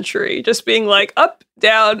the century, just being like up,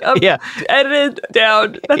 down, up, edited,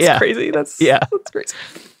 down. That's crazy. That's crazy.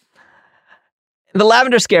 The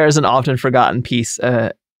lavender scare is an often forgotten piece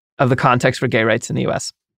of the context for gay rights in the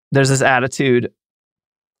U.S. There's this attitude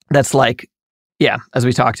that's like, as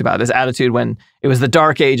we talked about, this attitude when it was the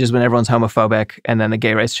dark ages when everyone's homophobic and then the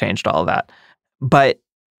gay rights changed all of that. But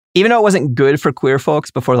even though it wasn't good for queer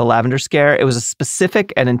folks before the lavender scare, it was a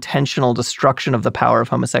specific and intentional destruction of the power of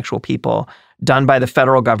homosexual people done by the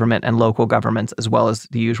federal government and local governments, as well as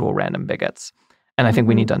the usual random bigots. And I think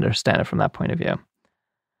we need to understand it from that point of view.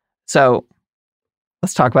 So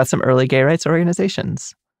let's talk about some early gay rights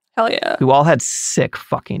organizations. Hell yeah. Who all had sick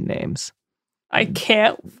fucking names. I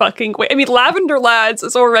can't fucking wait. I mean, Lavender Lads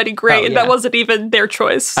is already great, and that wasn't even their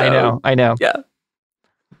choice. So. I know. Yeah.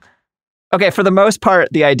 Okay, for the most part,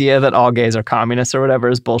 the idea that all gays are communists or whatever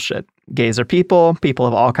is bullshit. Gays are people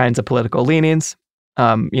of all kinds of political leanings.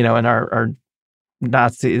 In our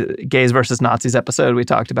Nazi gays versus Nazis episode, we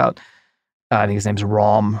talked about, I think his name's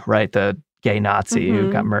Rom, right? The gay Nazi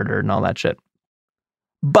who got murdered and all that shit.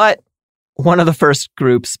 But one of the first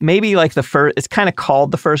groups, maybe like the first, it's kind of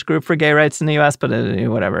called the first group for gay rights in the U.S., but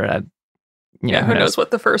whatever. Who knows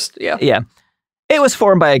what the first, Yeah. It was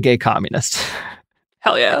formed by a gay communist.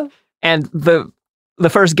 Hell yeah. And the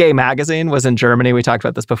first gay magazine was in Germany. We talked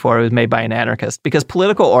about this before. It was made by an anarchist because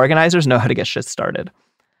political organizers know how to get shit started.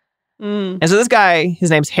 And so this guy, his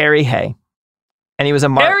name's Harry Hay. And he was a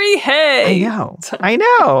Harry Hay. I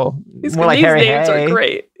know. These Harry names Hay. are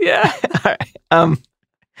great. Yeah. All right.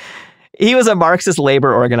 He was a Marxist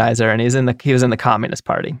labor organizer, and he was in the Communist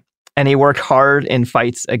Party. And he worked hard in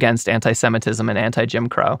fights against anti-Semitism and anti-Jim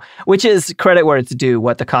Crow, which is, credit where it's due,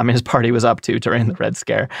 what the Communist Party was up to during the Red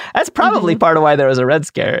Scare. That's probably part of why there was a Red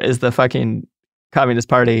Scare, is the fucking Communist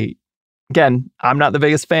Party. Again, I'm not the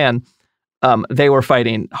biggest fan. They were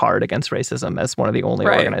fighting hard against racism as one of the only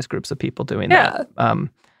organized groups of people doing that.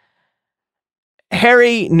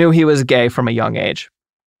 Harry knew he was gay from a young age.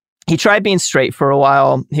 He tried being straight for a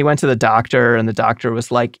while. He went to the doctor, and the doctor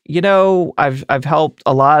was like, I've helped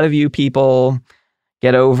a lot of you people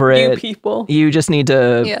get over it. You people. You just need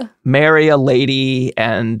to marry a lady,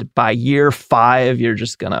 and by year 5, you're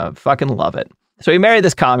just gonna fucking love it. So he married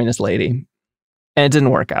this communist lady, and it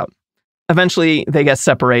didn't work out. Eventually, they get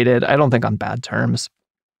separated, I don't think on bad terms.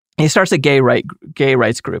 He starts a gay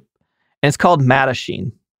rights group, and it's called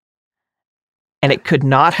Mattachine. And it could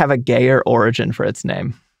not have a gayer origin for its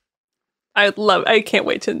name. I can't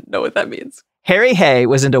wait to know what that means. Harry Hay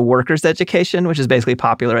was into workers' education, which is basically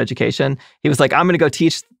popular education. He was like, I'm going to go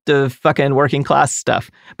teach the fucking working class stuff.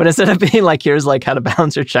 But instead of being like, here's like how to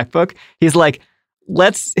balance your checkbook, he's like,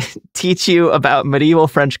 let's teach you about medieval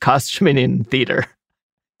French costuming in theater.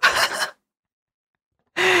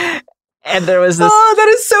 And there was this... Oh, that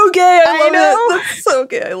is so gay. I love it. That's so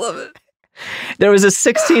gay. I love it. There was a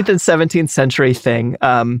 16th and 17th century thing.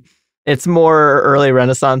 It's more early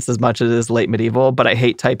Renaissance as much as it is late medieval, but I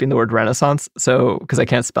hate typing the word Renaissance because I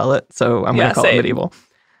can't spell it. So I'm going to call it medieval.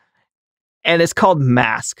 And it's called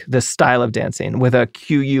masque, this style of dancing, with a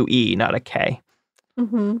Q-U-E, not a K.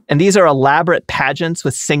 And these are elaborate pageants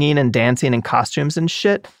with singing and dancing and costumes and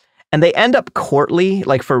shit. And they end up courtly,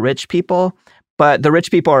 like for rich people, but the rich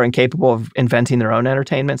people are incapable of inventing their own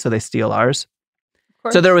entertainment, so they steal ours.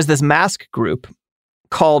 So there was this masque group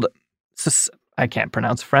called, I can't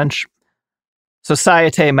pronounce French,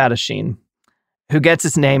 Société Mattachine, who gets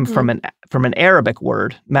its name from an Arabic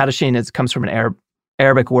word. Mattachine comes from an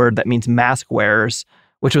Arabic word that means mask wearers,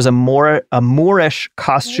 which was a Moorish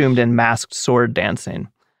costumed and masked sword dancing.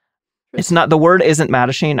 It's not, the word isn't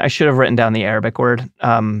Mattachine. I should have written down the Arabic word.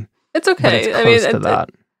 It's okay. But it's close to that.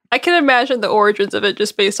 I can imagine the origins of it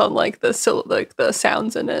just based on like the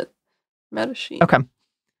sounds in it. Mattachine. Okay.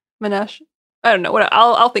 Manash. I don't know.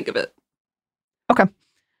 I'll think of it. Okay.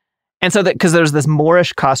 And so because there's this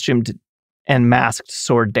Moorish costumed and masked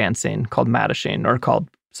sword dancing called Mattachine, or called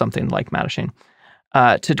something like Mattachine.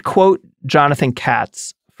 To quote Jonathan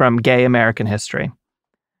Katz from Gay American History,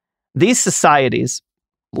 these societies,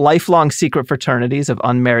 lifelong secret fraternities of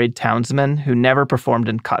unmarried townsmen who never performed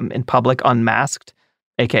in public unmasked,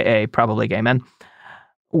 aka probably gay men,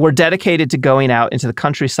 were dedicated to going out into the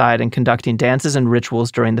countryside and conducting dances and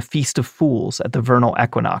rituals during the Feast of Fools at the vernal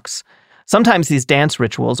equinox. Sometimes these dance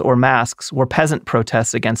rituals or masks were peasant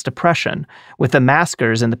protests against oppression, with the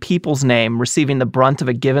maskers in the people's name receiving the brunt of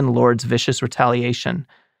a given lord's vicious retaliation.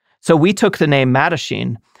 So we took the name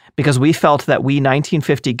Mattachine because we felt that we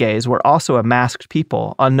 1950 gays were also a masked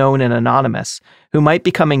people, unknown and anonymous, who might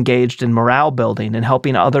become engaged in morale building and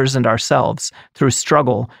helping others and ourselves through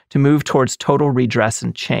struggle to move towards total redress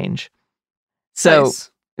and change. So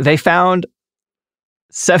They found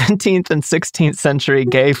 17th and 16th century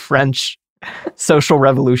gay French social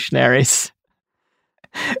revolutionaries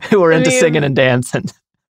who were into singing and dancing.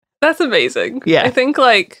 That's amazing. Yeah. I think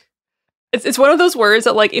like it's one of those words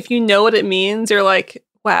that like if you know what it means, you're like,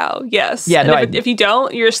 wow, yes. Yeah, and if you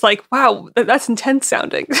don't, you're just like, wow, that's intense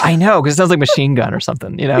sounding. I know, because it sounds like machine gun or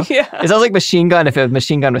something, you know? Yeah. It sounds like machine gun if a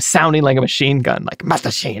machine gun was sounding like a machine gun, like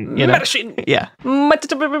Mattachine, you know? Mattachine. Yeah.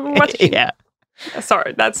 Mattachine. Yeah.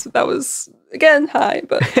 Sorry, that was, again, high,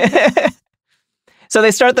 but... So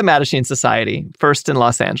they start the Mattachine Society, first in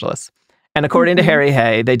Los Angeles. And according to Harry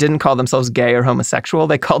Hay, they didn't call themselves gay or homosexual.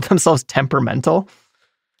 They called themselves temperamental.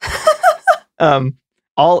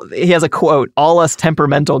 He has a quote, all us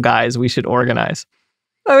temperamental guys, we should organize.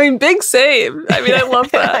 I mean, big save. I mean, I love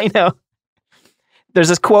that. I know. There's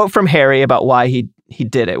this quote from Harry about why he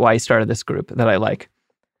did it, why he started this group that I like.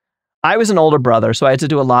 I was an older brother, so I had to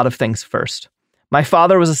do a lot of things first. My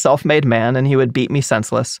father was a self-made man, and he would beat me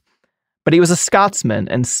senseless. But he was a Scotsman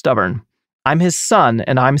and stubborn. I'm his son,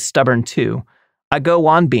 and I'm stubborn too. I go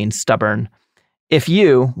on being stubborn. If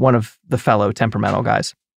you, one of the fellow temperamental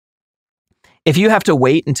guys, if you have to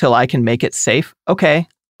wait until I can make it safe, okay,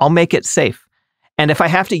 I'll make it safe. And if I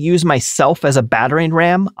have to use myself as a battering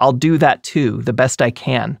ram, I'll do that too, the best I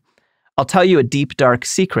can. I'll tell you a deep, dark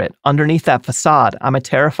secret. Underneath that facade, I'm a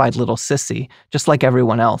terrified little sissy, just like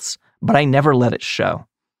everyone else. But I never let it show.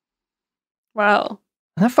 Wow.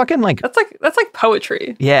 And that fucking like... That's like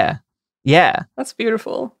poetry. Yeah. Yeah. That's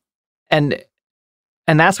beautiful. And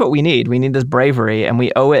that's what we need. We need this bravery, and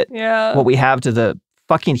we owe it what we have to the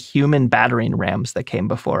fucking human battering rams that came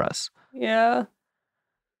before us. Yeah.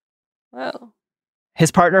 Wow.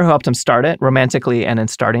 His partner who helped him start it, romantically and in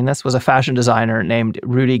starting this, was a fashion designer named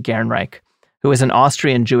Rudi Gernreich, who was an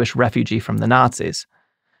Austrian Jewish refugee from the Nazis,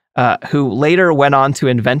 who later went on to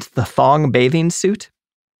invent the thong bathing suit,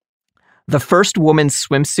 the first woman's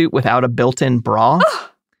swimsuit without a built-in bra.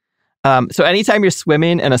 So anytime you're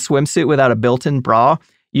swimming in a swimsuit without a built-in bra,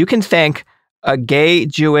 you can thank a gay,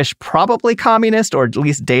 Jewish, probably communist, or at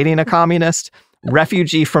least dating a communist,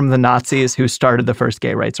 refugee from the Nazis who started the first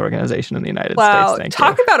gay rights organization in the United States. Thank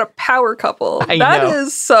Talk you. about a power couple. That know.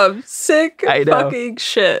 Is some sick fucking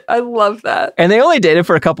shit. I love that. And they only dated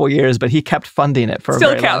for a couple years, but he kept funding it for Still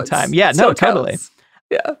a very counts. long time. Yeah, Still no, totally. counts.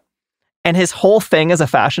 Yeah. And his whole thing as a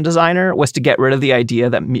fashion designer was to get rid of the idea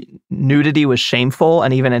that nudity was shameful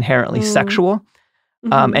and even inherently sexual.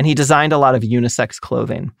 Mm-hmm. And he designed a lot of unisex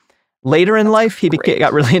clothing. Later in life, he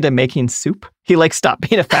got really into making soup. He stopped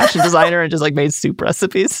being a fashion designer and just made soup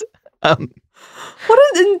recipes. What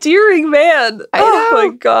an endearing man. Oh my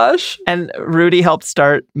gosh. And Rudi helped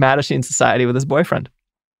start Mattachine Society with his boyfriend.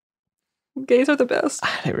 Gays are the best.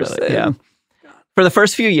 They really, yeah. For the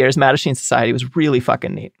first few years, Mattachine Society was really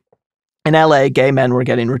fucking neat. In LA, gay men were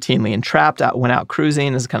getting routinely entrapped, went out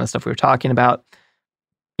cruising, this is the kind of stuff we were talking about.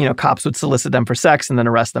 Cops would solicit them for sex and then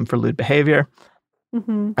arrest them for lewd behavior.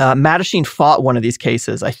 Mm-hmm. Mattachine fought one of these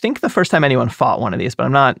cases. I think the first time anyone fought one of these, but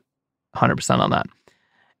I'm not 100% on that.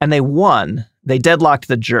 And they won. They deadlocked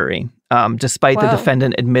the jury, despite the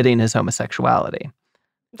defendant admitting his homosexuality.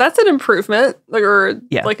 That's an improvement,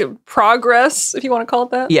 like a progress, if you want to call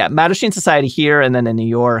it that. Yeah, Mattachine Society here and then in New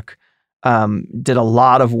York did a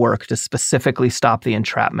lot of work to specifically stop the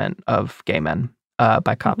entrapment of gay men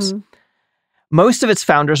by cops. Mm-hmm. Most of its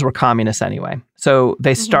founders were communists anyway. So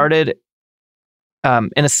they started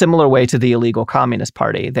in a similar way to the illegal Communist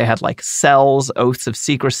Party. They had cells, oaths of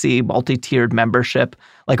secrecy, multi-tiered membership,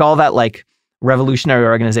 all that revolutionary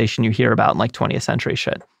organization you hear about in 20th century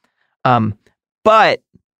shit. But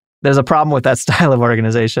there's a problem with that style of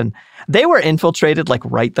organization. They were infiltrated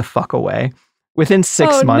right the fuck away. Within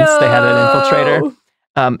 6 months, they had an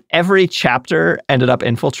infiltrator. Every chapter ended up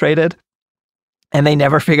infiltrated, and they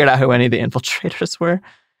never figured out who any of the infiltrators were.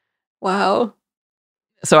 Wow.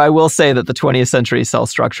 So I will say that the 20th century cell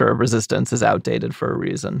structure of resistance is outdated for a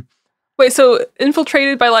reason. Wait, so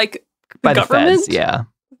infiltrated by the government? Feds, yeah.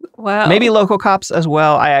 Wow. Maybe local cops as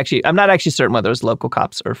well. I'm not actually certain whether it's local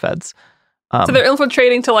cops or feds. So they're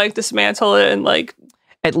infiltrating to dismantle it and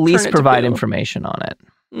at least provide information on it.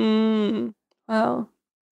 Wow.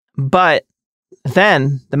 But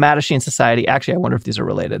then the Mattachine Society, actually I wonder if these are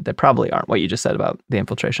related. They probably aren't, what you just said about the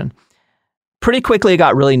infiltration. Pretty quickly, it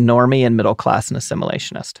got really normie and middle class and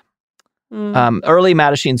assimilationist. Early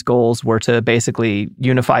Mattachine's goals were to basically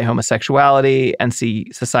unify homosexuality and see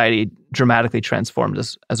society dramatically transformed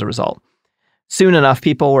as a result. Soon enough,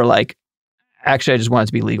 people were like, actually, I just want it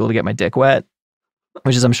to be legal to get my dick wet,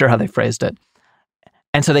 which is, I'm sure, how they phrased it.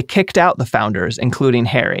 And so they kicked out the founders, including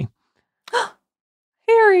Harry.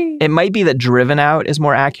 Harry! It might be that driven out is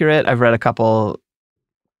more accurate. I've read a couple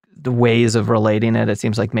the ways of relating it. It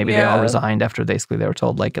seems like maybe they all resigned after basically they were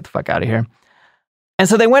told, get the fuck out of here. And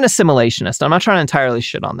so they went assimilationist. I'm not trying to entirely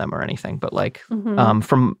shit on them or anything, but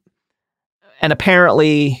and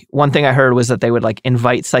apparently one thing I heard was that they would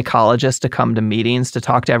invite psychologists to come to meetings to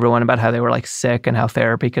talk to everyone about how they were sick and how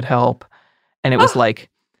therapy could help. And it was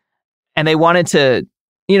and they wanted to,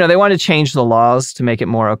 they wanted to change the laws to make it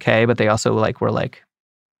more okay, but they also were I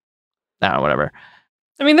don't know, whatever.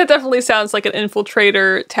 I mean, that definitely sounds like an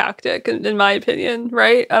infiltrator tactic, in my opinion,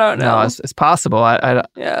 right? I don't know. No, it's possible.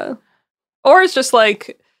 Yeah. Or it's just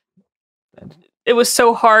it was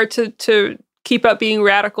so hard to keep up being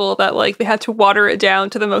radical that they had to water it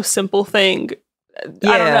down to the most simple thing.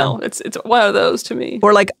 Yeah. I don't know. It's one of those to me.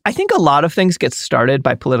 Or I think a lot of things get started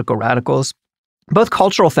by political radicals both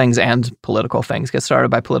cultural things and political things get started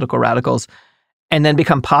by political radicals and then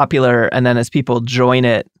become popular. And then as people join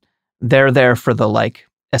it, they're there for the like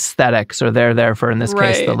aesthetics, or they're there for, in this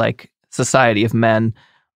case, the like society of men.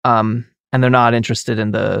 And they're not interested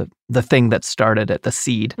in the thing that started it, the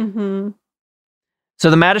seed. Mm-hmm. So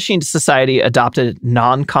the Mattachine Society adopted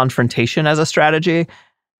non-confrontation as a strategy.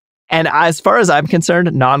 And as far as I'm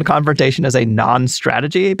concerned, non-confrontation is a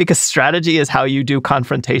non-strategy, because strategy is how you do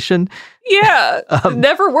confrontation. Yeah. It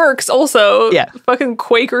never works also. Yeah. Fucking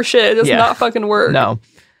Quaker shit does not fucking work.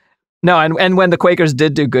 No, and when the Quakers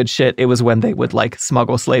did do good shit, it was when they would like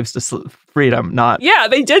smuggle slaves to freedom, not... Yeah,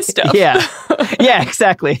 they did stuff. Yeah,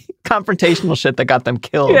 exactly. Confrontational shit that got them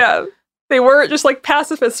killed. Yeah. They weren't just like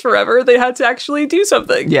pacifists forever. They had to actually do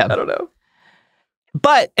something. Yeah. I don't know.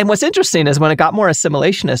 And what's interesting is when it got more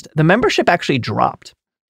assimilationist, the membership actually dropped.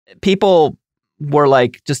 People were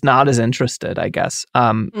like just not as interested, I guess.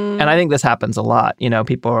 And I think this happens a lot. You know,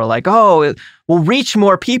 people are like, oh, we'll reach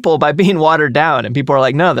more people by being watered down. And people are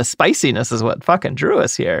like, no, the spiciness is what fucking drew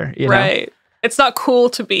us here. You know? Right. It's not cool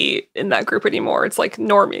to be in that group anymore. It's like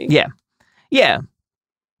normie. Yeah.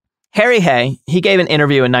 Harry Hay, he gave an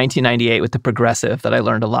interview in 1998 with The Progressive that I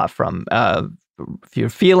learned a lot from. If you're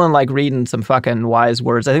feeling like reading some fucking wise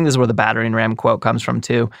words, I think this is where the battering ram quote comes from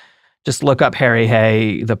too. Just look up Harry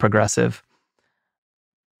Hay, The Progressive.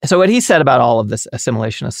 So what he said about all of this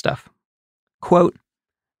assimilationist stuff, quote,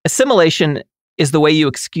 assimilation is the way you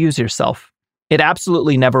excuse yourself. It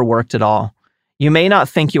absolutely never worked at all. You may not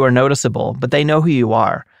think you are noticeable, but they know who you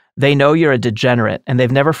are. They know you're a degenerate, and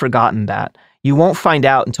they've never forgotten that. You won't find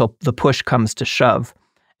out until the push comes to shove.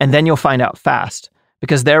 And then you'll find out fast,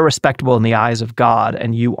 because they're respectable in the eyes of God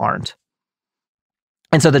and you aren't.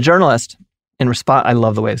 And so the journalist, in response, I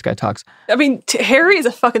love the way this guy talks. I mean, Harry is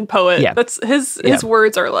a fucking poet. Yeah. That's his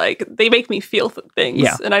words are like, they make me feel things,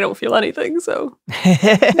 and I don't feel anything, so.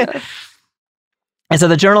 And so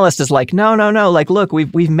the journalist is like, no, like, look,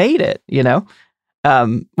 we've made it, you know?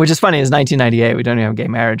 Which is funny, it's 1998, we don't even have gay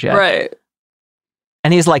marriage yet. Right.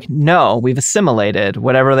 And he's like, no, we've assimilated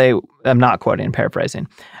whatever I'm not quoting, I'm paraphrasing.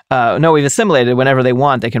 No, we've assimilated whenever they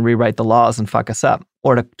want, they can rewrite the laws and fuck us up.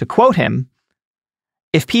 Or to quote him,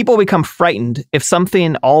 if people become frightened, if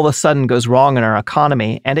something all of a sudden goes wrong in our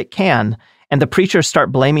economy, and it can, and the preachers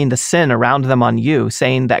start blaming the sin around them on you,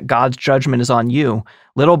 saying that God's judgment is on you,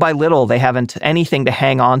 little by little, they haven't anything to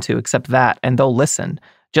hang on to except that, and they'll listen,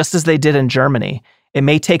 just as they did in Germany. It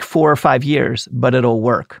may take 4 or 5 years, but it'll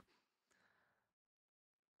work.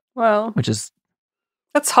 Wow. Which is...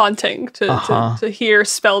 That's haunting to hear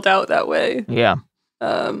spelled out that way. Yeah.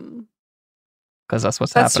 Because that's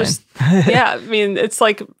what's happening. Yeah, I mean, it's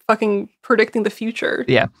like fucking predicting the future.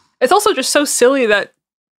 Yeah. It's also just so silly that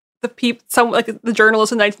the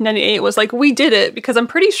journalist in 1998 was like, we did it, because I'm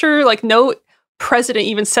pretty sure like no president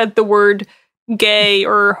even said the word gay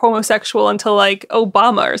or homosexual until like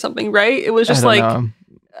Obama or something, right? It was just like,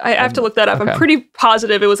 I have to look that up. Okay. I'm pretty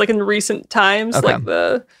positive it was like in recent times, like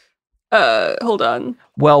the... hold on.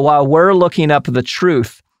 Well, while we're looking up the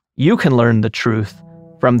truth, you can learn the truth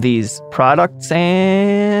from these products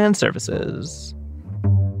and services.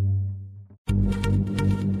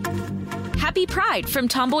 Happy Pride from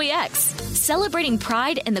Tomboy X, celebrating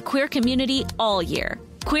pride and the queer community all year.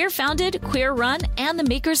 Queer founded, queer run, and the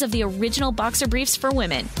makers of the original boxer briefs for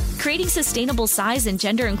women, creating sustainable size and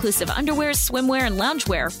gender inclusive underwear, swimwear, and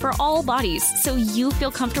loungewear for all bodies so you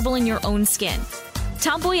feel comfortable in your own skin.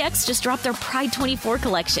 Tomboy X just dropped their Pride 24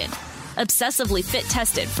 collection. Obsessively fit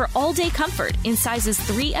tested for all-day comfort in sizes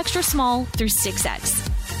 3 extra small through 6X.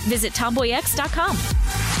 Visit tomboyx.com.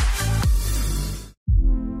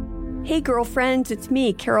 Hey girlfriends, it's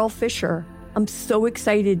me, Carol Fisher. I'm so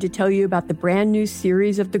excited to tell you about the brand new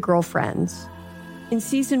series of The Girlfriends. In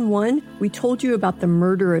season 1, we told you about the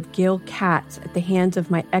murder of Gail Katz at the hands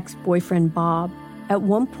of my ex-boyfriend Bob. At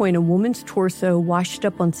one point, a woman's torso washed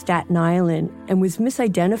up on Staten Island and was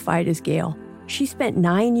misidentified as Gail. She spent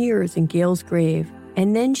 9 years in Gail's grave,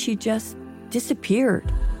 and then she just disappeared.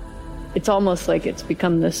 It's almost like it's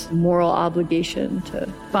become this moral obligation to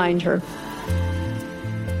find her.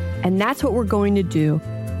 And that's what we're going to do.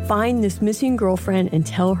 Find this missing girlfriend and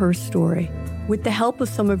tell her story. With the help of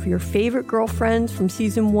some of your favorite girlfriends from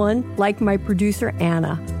season 1, like my producer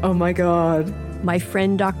Anna. Oh my God. My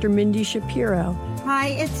friend Dr. Mindy Shapiro. Hi,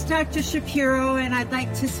 it's Dr. Shapiro, and I'd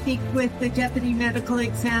like to speak with the Deputy Medical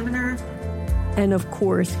Examiner. And of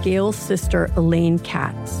course, Gail's sister, Elaine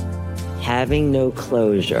Katz. Having no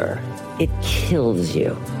closure, it kills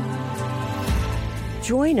you.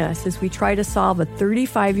 Join us as we try to solve a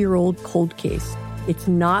 35-year-old cold case. It's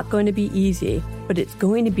not going to be easy, but it's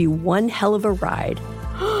going to be one hell of a ride.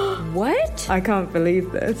 What? I can't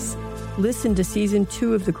believe this. Listen to season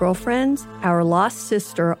 2 of The Girlfriends, Our Lost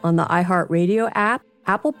Sister on the iHeartRadio app,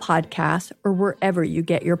 Apple Podcasts, or wherever you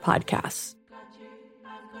get your podcasts.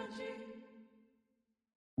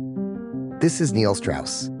 This is Neil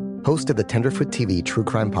Strauss, host of the Tenderfoot TV true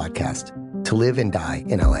crime podcast, To Live and Die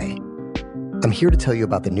in LA. I'm here to tell you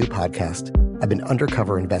about the new podcast I've been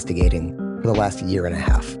undercover investigating for the last year and a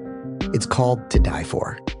half. It's called To Die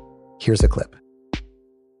For. Here's a clip.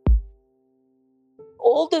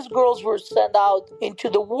 All these girls were sent out into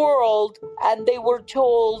the world and they were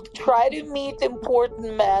told, try to meet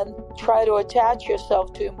important men, try to attach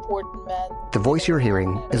yourself to important men. The voice you're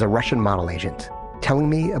hearing is a Russian model agent telling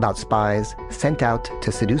me about spies sent out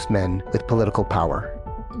to seduce men with political power.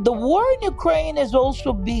 The war in Ukraine is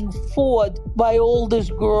also being fought by all these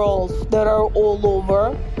girls that are all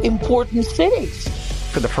over important cities.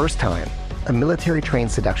 For the first time, a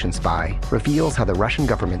military-trained seduction spy reveals how the Russian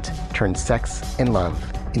government turned sex and love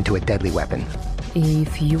into a deadly weapon.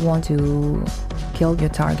 If you want to kill your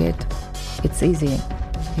target, it's easy.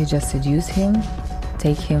 You just seduce him,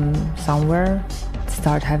 take him somewhere,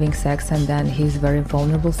 start having sex, and then he's very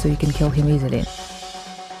vulnerable, so you can kill him easily.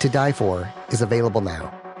 To Die For is available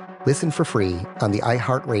now. Listen for free on the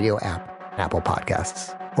iHeartRadio app, Apple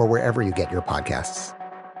Podcasts, or wherever you get your podcasts.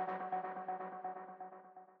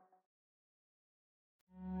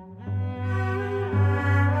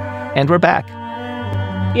 And we're back.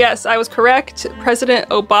 Yes, I was correct. President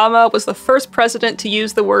Obama was the first president to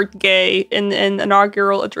use the word gay in an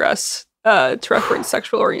inaugural address to reference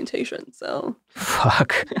sexual orientation. So,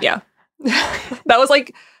 fuck. Yeah. That was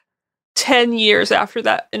like 10 years after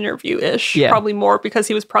that interview-ish. Yeah. Probably more, because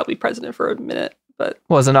he was probably president for a minute. But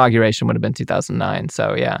Well, his inauguration would have been 2009,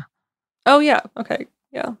 so yeah. Oh, yeah. Okay.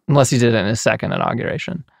 Yeah. Unless he did it in his second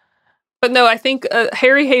inauguration. But no, I think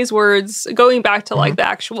Harry Hayes' words, going back to like the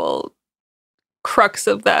actual crux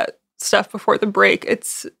of that stuff before the break,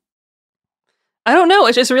 I don't know,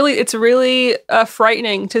 it's really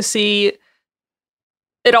frightening to see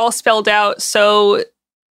it all spelled out so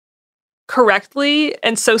correctly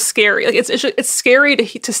and so scary. Like it's scary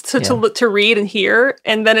to read and hear,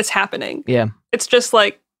 and then it's happening. Yeah. It's just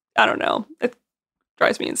like, I don't know. It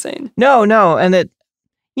drives me insane. No, and it,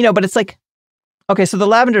 but it's like, okay, so the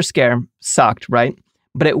Lavender Scare sucked, right?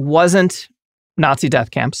 But it wasn't Nazi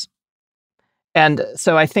death camps. And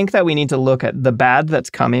so I think that we need to look at the bad that's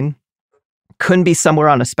coming couldn't be somewhere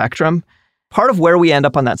on a spectrum. Part of where we end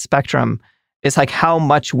up on that spectrum is like how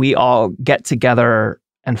much we all get together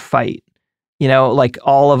and fight. Like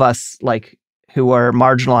all of us, like who are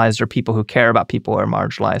marginalized or people who care about people who are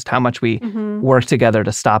marginalized, how much we work together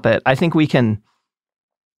to stop it. I think we can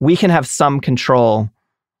have some control.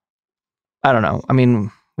 I don't know. I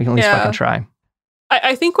mean, we can at least fucking try.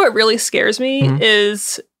 I think what really scares me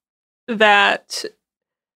is that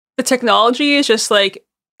the technology is just like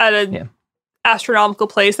at an astronomical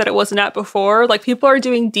place that it wasn't at before. Like people are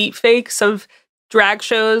doing deep fakes of drag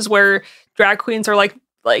shows where drag queens are like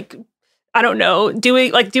I don't know,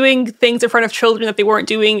 doing things in front of children that they weren't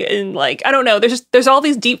doing in like, I don't know. There's all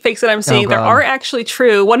these deep fakes that I'm seeing that aren't actually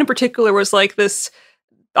true. One in particular was like this.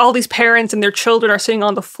 All these parents and their children are sitting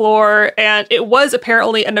on the floor, and it was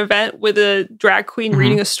apparently an event with a drag queen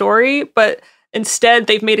reading a story, but instead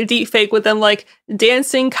they've made a deep fake with them like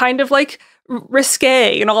dancing kind of like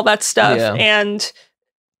risque and all that stuff. Yeah. And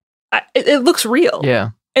it looks real.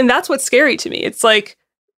 Yeah. And that's what's scary to me. It's like,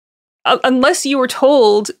 unless you were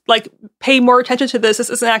told, like, pay more attention to this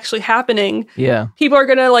isn't actually happening. Yeah. People are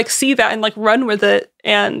going to like see that and like run with it.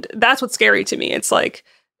 And that's what's scary to me. It's like,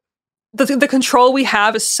 the control we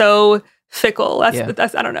have is so fickle.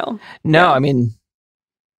 That's I don't know. No, I mean,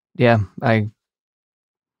 sorry,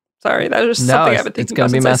 that was just something I've been thinking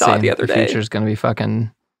about since I saw it the other day. The future's going to be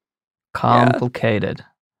fucking complicated.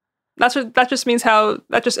 That just means how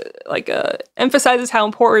that just like emphasizes how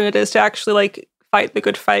important it is to actually like fight the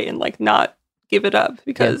good fight and like not give it up,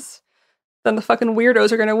 because then the fucking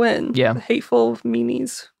weirdos are going to win. Yeah, the hateful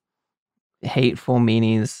meanies.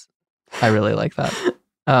 I really like that.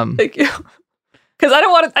 Thank you. Because I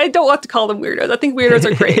don't want to call them weirdos. I think weirdos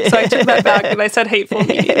are great. So I took that back and I said hateful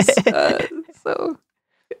meanies.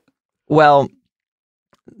 Well,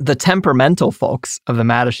 the temperamental folks of the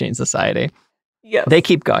Mattachine Society, they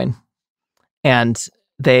keep going. And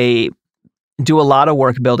they do a lot of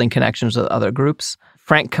work building connections with other groups.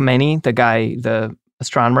 Frank Kameny, the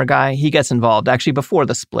astronomer guy, he gets involved actually before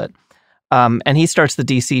the split. And he starts the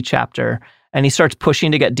DC chapter. And he starts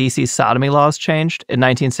pushing to get DC's sodomy laws changed. In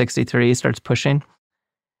 1963, he starts pushing.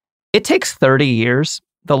 It takes 30 years.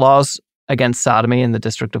 The laws against sodomy in the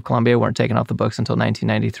District of Columbia weren't taken off the books until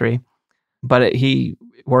 1993. but he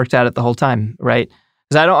worked at it the whole time, right?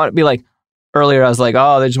 Because I don't want to be like, earlier I was like,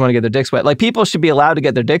 oh, they just want to get their dicks wet. Like, people should be allowed to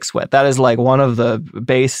get their dicks wet. That is like one of the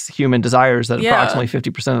base human desires that approximately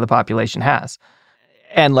 50% of the population has.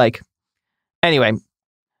 And like, anyway,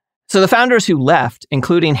 so the founders who left,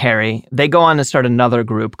 including Harry, they go on to start another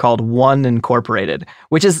group called One Incorporated,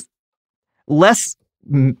 which is less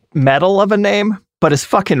metal of a name, but is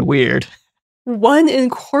fucking weird. One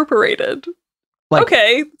Incorporated. Like,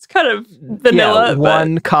 okay, it's kind of vanilla. Yeah,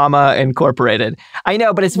 One comma Incorporated. I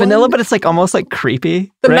know, but it's vanilla, but it's like almost like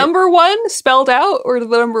creepy. The number one spelled out, or the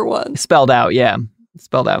number one? Spelled out, yeah.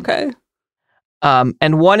 Spelled out. Okay.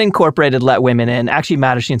 And One Incorporated let women in. Actually,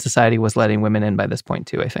 Mattachine Society was letting women in by this point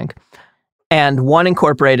too, I think. And One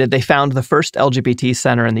Incorporated, they found the first LGBT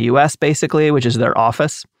center in the US, basically, which is their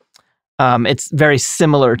office. It's very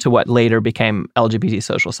similar to what later became LGBT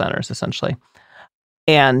social centers, essentially.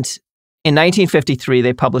 And in 1953,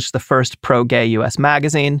 they published the first pro-gay U.S.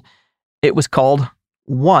 magazine. It was called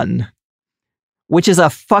One, which is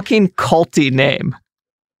a fucking culty name.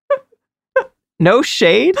 No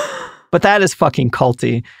shade, but that is fucking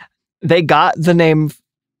culty. They got the name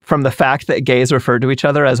from the fact that gays referred to each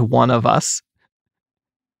other as one of us.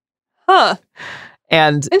 Huh.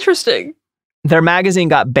 And interesting. Their magazine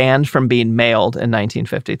got banned from being mailed in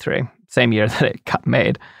 1953, same year that it got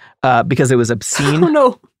made, because it was obscene. Oh,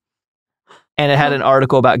 no. And it had an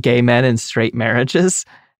article about gay men and straight marriages.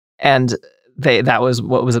 And that was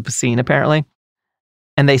what was obscene, apparently.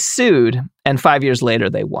 And they sued. And 5 years later,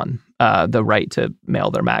 they won the right to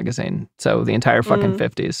mail their magazine. So the entire fucking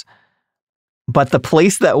 50s. But the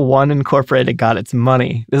place that One Incorporated got its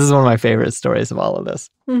money, this is one of my favorite stories of all of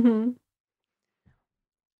this. Mm-hmm.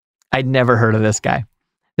 I'd never heard of this guy.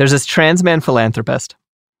 There's this trans man philanthropist.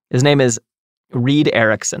 His name is Reed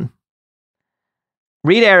Erickson.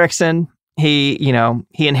 Reed Erickson, he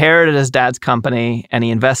inherited his dad's company and he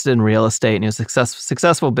invested in real estate, and he was a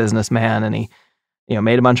successful businessman, and he,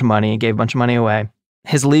 made a bunch of money, gave a bunch of money away.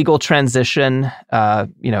 His legal transition,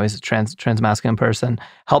 he's a trans masculine person,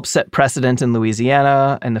 helped set precedent in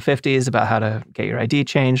Louisiana in the 50s about how to get your ID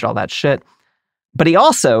changed, all that shit. But he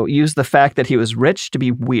also used the fact that he was rich to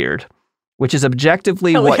be weird, which is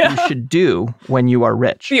objectively what you should do when you are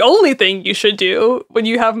rich. The only thing you should do when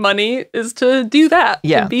you have money is to do that.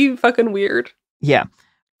 Yeah. To be fucking weird. Yeah.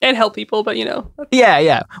 And help people, but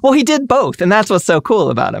Yeah. Well, he did both, and that's what's so cool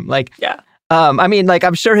about him. Like, yeah.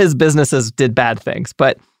 I'm sure his businesses did bad things,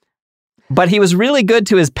 but he was really good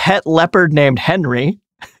to his pet leopard named Henry.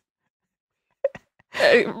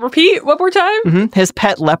 Repeat one more time? Mm-hmm. His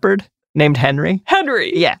pet leopard named Henry.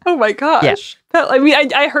 Henry? Yeah. Oh my gosh. Yeah.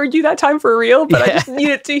 I heard you that time for real, but I just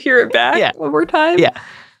needed to hear it back one more time. Yeah.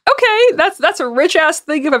 Okay, that's a rich-ass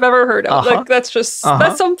thing if I've ever heard of. Like, that's just,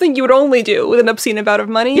 that's something you would only do with an obscene amount of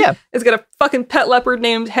money. Yeah. Is get a fucking pet leopard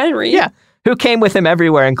named Henry. Yeah. Who came with him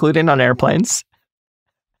everywhere, including on airplanes.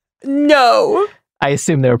 No. I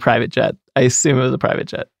assume they were private jet. I assume it was a private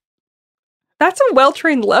jet. That's a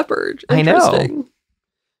well-trained leopard. Interesting. I know.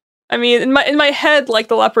 I mean, in my head, like,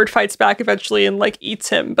 the leopard fights back eventually and, like, eats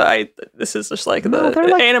him. But this is just like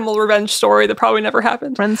the animal revenge story that probably never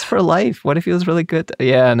happened. Friends for life. What if he was really good?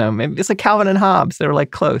 Yeah, no, maybe it's like Calvin and Hobbes. They were like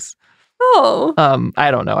close. Oh. I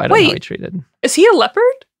don't know. I don't know how he treated. Is he a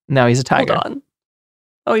leopard? No, he's a tiger. Hold on.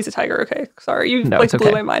 Oh, he's a tiger. Okay, sorry, you No,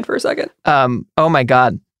 blew my mind for a second. Oh my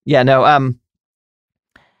God. Yeah, no.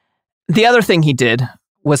 The other thing he did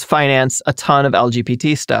was finance a ton of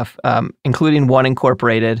LGBT stuff, including One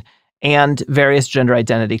Incorporated and various gender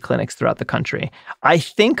identity clinics throughout the country. I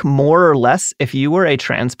think more or less, if you were a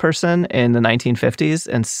trans person in the 1950s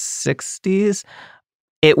and 60s,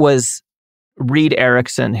 it was Reed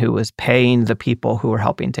Erickson who was paying the people who were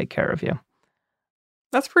helping take care of you.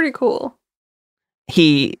 That's pretty cool.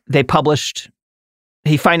 He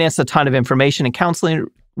financed a ton of information and counseling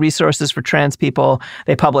resources for trans people.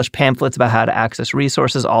 They published pamphlets about how to access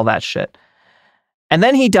resources, all that shit. And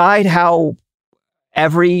then he died in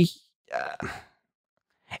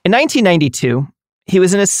 1992, he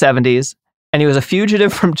was in his 70s, and he was a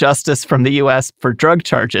fugitive from justice from the U.S. for drug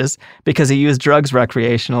charges because he used drugs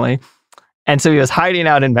recreationally. And so he was hiding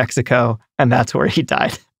out in Mexico, and that's where he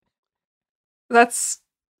died. That's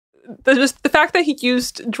just the fact that he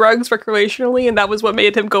used drugs recreationally and that was what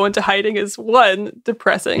made him go into hiding is, one,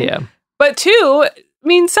 depressing. Yeah. But two, I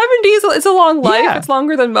mean, 70s is a long life. Yeah. It's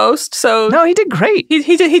longer than most. So no, he did great.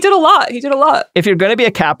 He did a lot. He did a lot. If you're going to be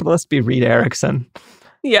a capitalist, be Reed Erickson.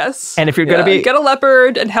 Yes. And if you're going to get a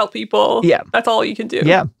leopard and help people, yeah, that's all you can do.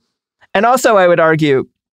 Yeah. And also, I would argue,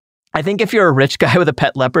 I think if you're a rich guy with a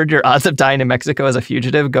pet leopard, your odds of dying in Mexico as a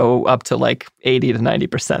fugitive go up to like 80 to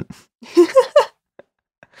 90%.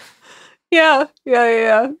 Yeah.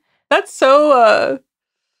 That's so,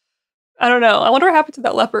 I don't know. I wonder what happened to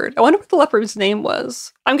that leopard. I wonder what the leopard's name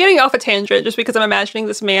was. I'm getting off a tangent just because I'm imagining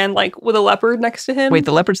this man, like, with a leopard next to him. Wait,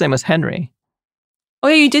 the leopard's name was Henry. Oh,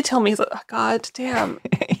 yeah, you did tell me. He's like, oh, God damn.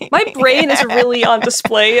 My brain is really on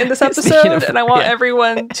display in this episode, and I want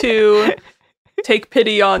everyone to take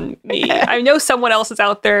pity on me. I know someone else is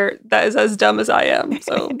out there that is as dumb as I am,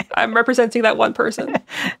 so I'm representing that one person.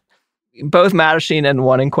 Both Mattachine and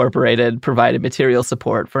One Incorporated provided material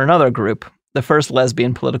support for another group, the first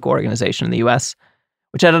lesbian political organization in the U.S.,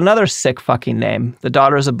 which had another sick fucking name, the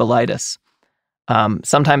Daughters of Bilitis.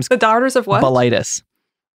 Sometimes the Daughters of what? Bilitis.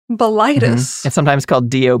 Bilitis. Mm-hmm. It's sometimes called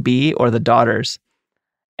DOB or the Daughters.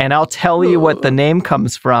 And I'll tell you what the name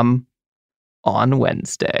comes from on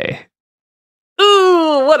Wednesday.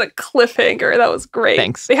 Ooh, what a cliffhanger. That was great.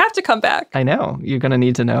 Thanks. They have to come back. I know. You're going to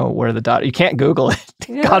need to know where the daughter... You can't Google it.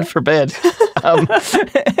 Yeah. God forbid.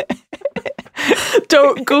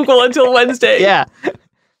 Don't Google until Wednesday. Yeah.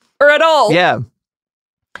 Or at all. Yeah.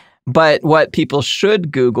 But what people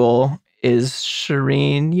should Google is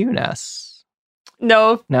Shireen Yunus.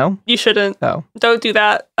 No. No? You shouldn't. Oh. Don't do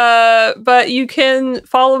that. But you can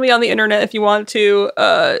follow me on the internet if you want to.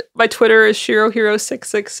 My Twitter is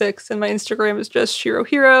ShiroHero666 and my Instagram is just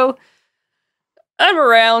ShiroHero. I'm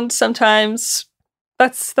around sometimes.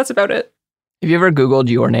 That's about it. Have you ever Googled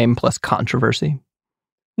your name plus controversy?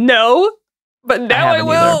 No, but now I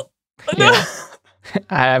will. Yeah.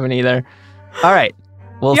 I haven't either. All right.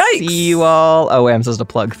 We'll Yikes. see you all. Oh, wait, I'm supposed to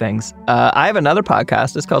plug things. I have another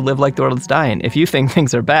podcast. It's called Live Like the World is Dying. If you think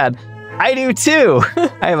things are bad, I do too.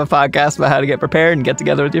 I have a podcast about how to get prepared and get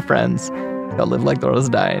together with your friends. It's called Live Like the World is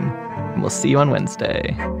Dying. And we'll see you on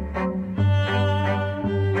Wednesday.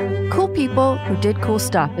 Cool People Who Did Cool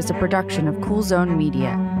Stuff is a production of Cool Zone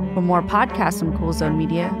Media. For more podcasts from Cool Zone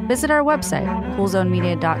Media, visit our website,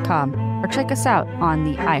 coolzonemedia.com. Or check us out on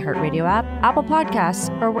the iHeartRadio app, Apple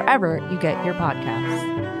Podcasts, or wherever you get your podcasts.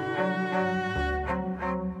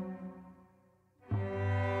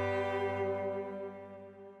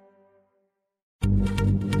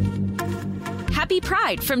 Happy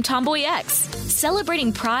Pride from Tomboy X,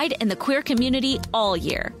 celebrating pride and the queer community all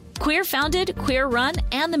year. Queer founded, queer run,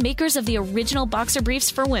 and the makers of the original boxer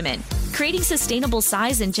briefs for women, creating sustainable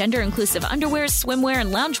size and gender inclusive underwear, swimwear,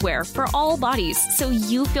 and loungewear for all bodies so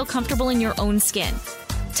you feel comfortable in your own skin.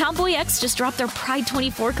 Tomboy X just dropped their Pride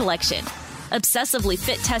 24 collection, obsessively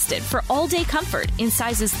fit tested for all day comfort in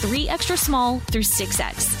sizes 3 extra small through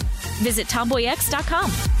 6X. Visit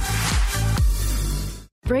tomboyx.com.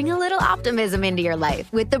 Bring a little optimism into your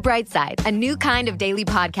life with The Bright Side, a new kind of daily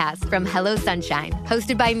podcast from Hello Sunshine,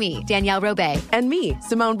 hosted by me, Danielle Robay. And me,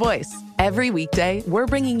 Simone Boyce. Every weekday, we're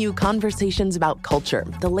bringing you conversations about culture,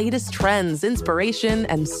 the latest trends, inspiration,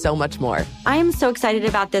 and so much more. I am so excited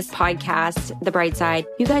about this podcast, The Bright Side.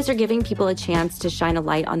 You guys are giving people a chance to shine a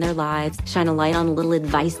light on their lives, shine a light on a little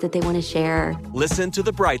advice that they want to share. Listen to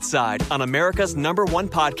The Bright Side on America's #1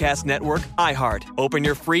 podcast network, iHeart. Open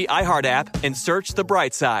your free iHeart app and search The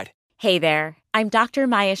Bright Side. Hey there, I'm Dr.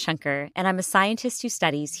 Maya Shankar, and I'm a scientist who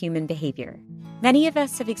studies human behavior. Many of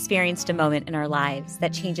us have experienced a moment in our lives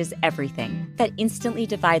that changes everything, that instantly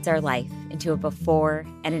divides our life into a before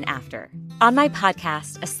and an after. On my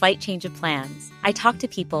podcast, A Slight Change of Plans, I talk to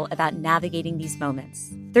people about navigating these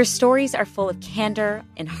moments. Their stories are full of candor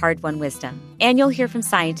and hard-won wisdom. And you'll hear from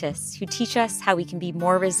scientists who teach us how we can be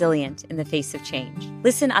more resilient in the face of change.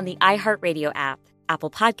 Listen on the iHeartRadio app, Apple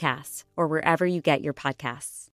Podcasts, or wherever you get your podcasts.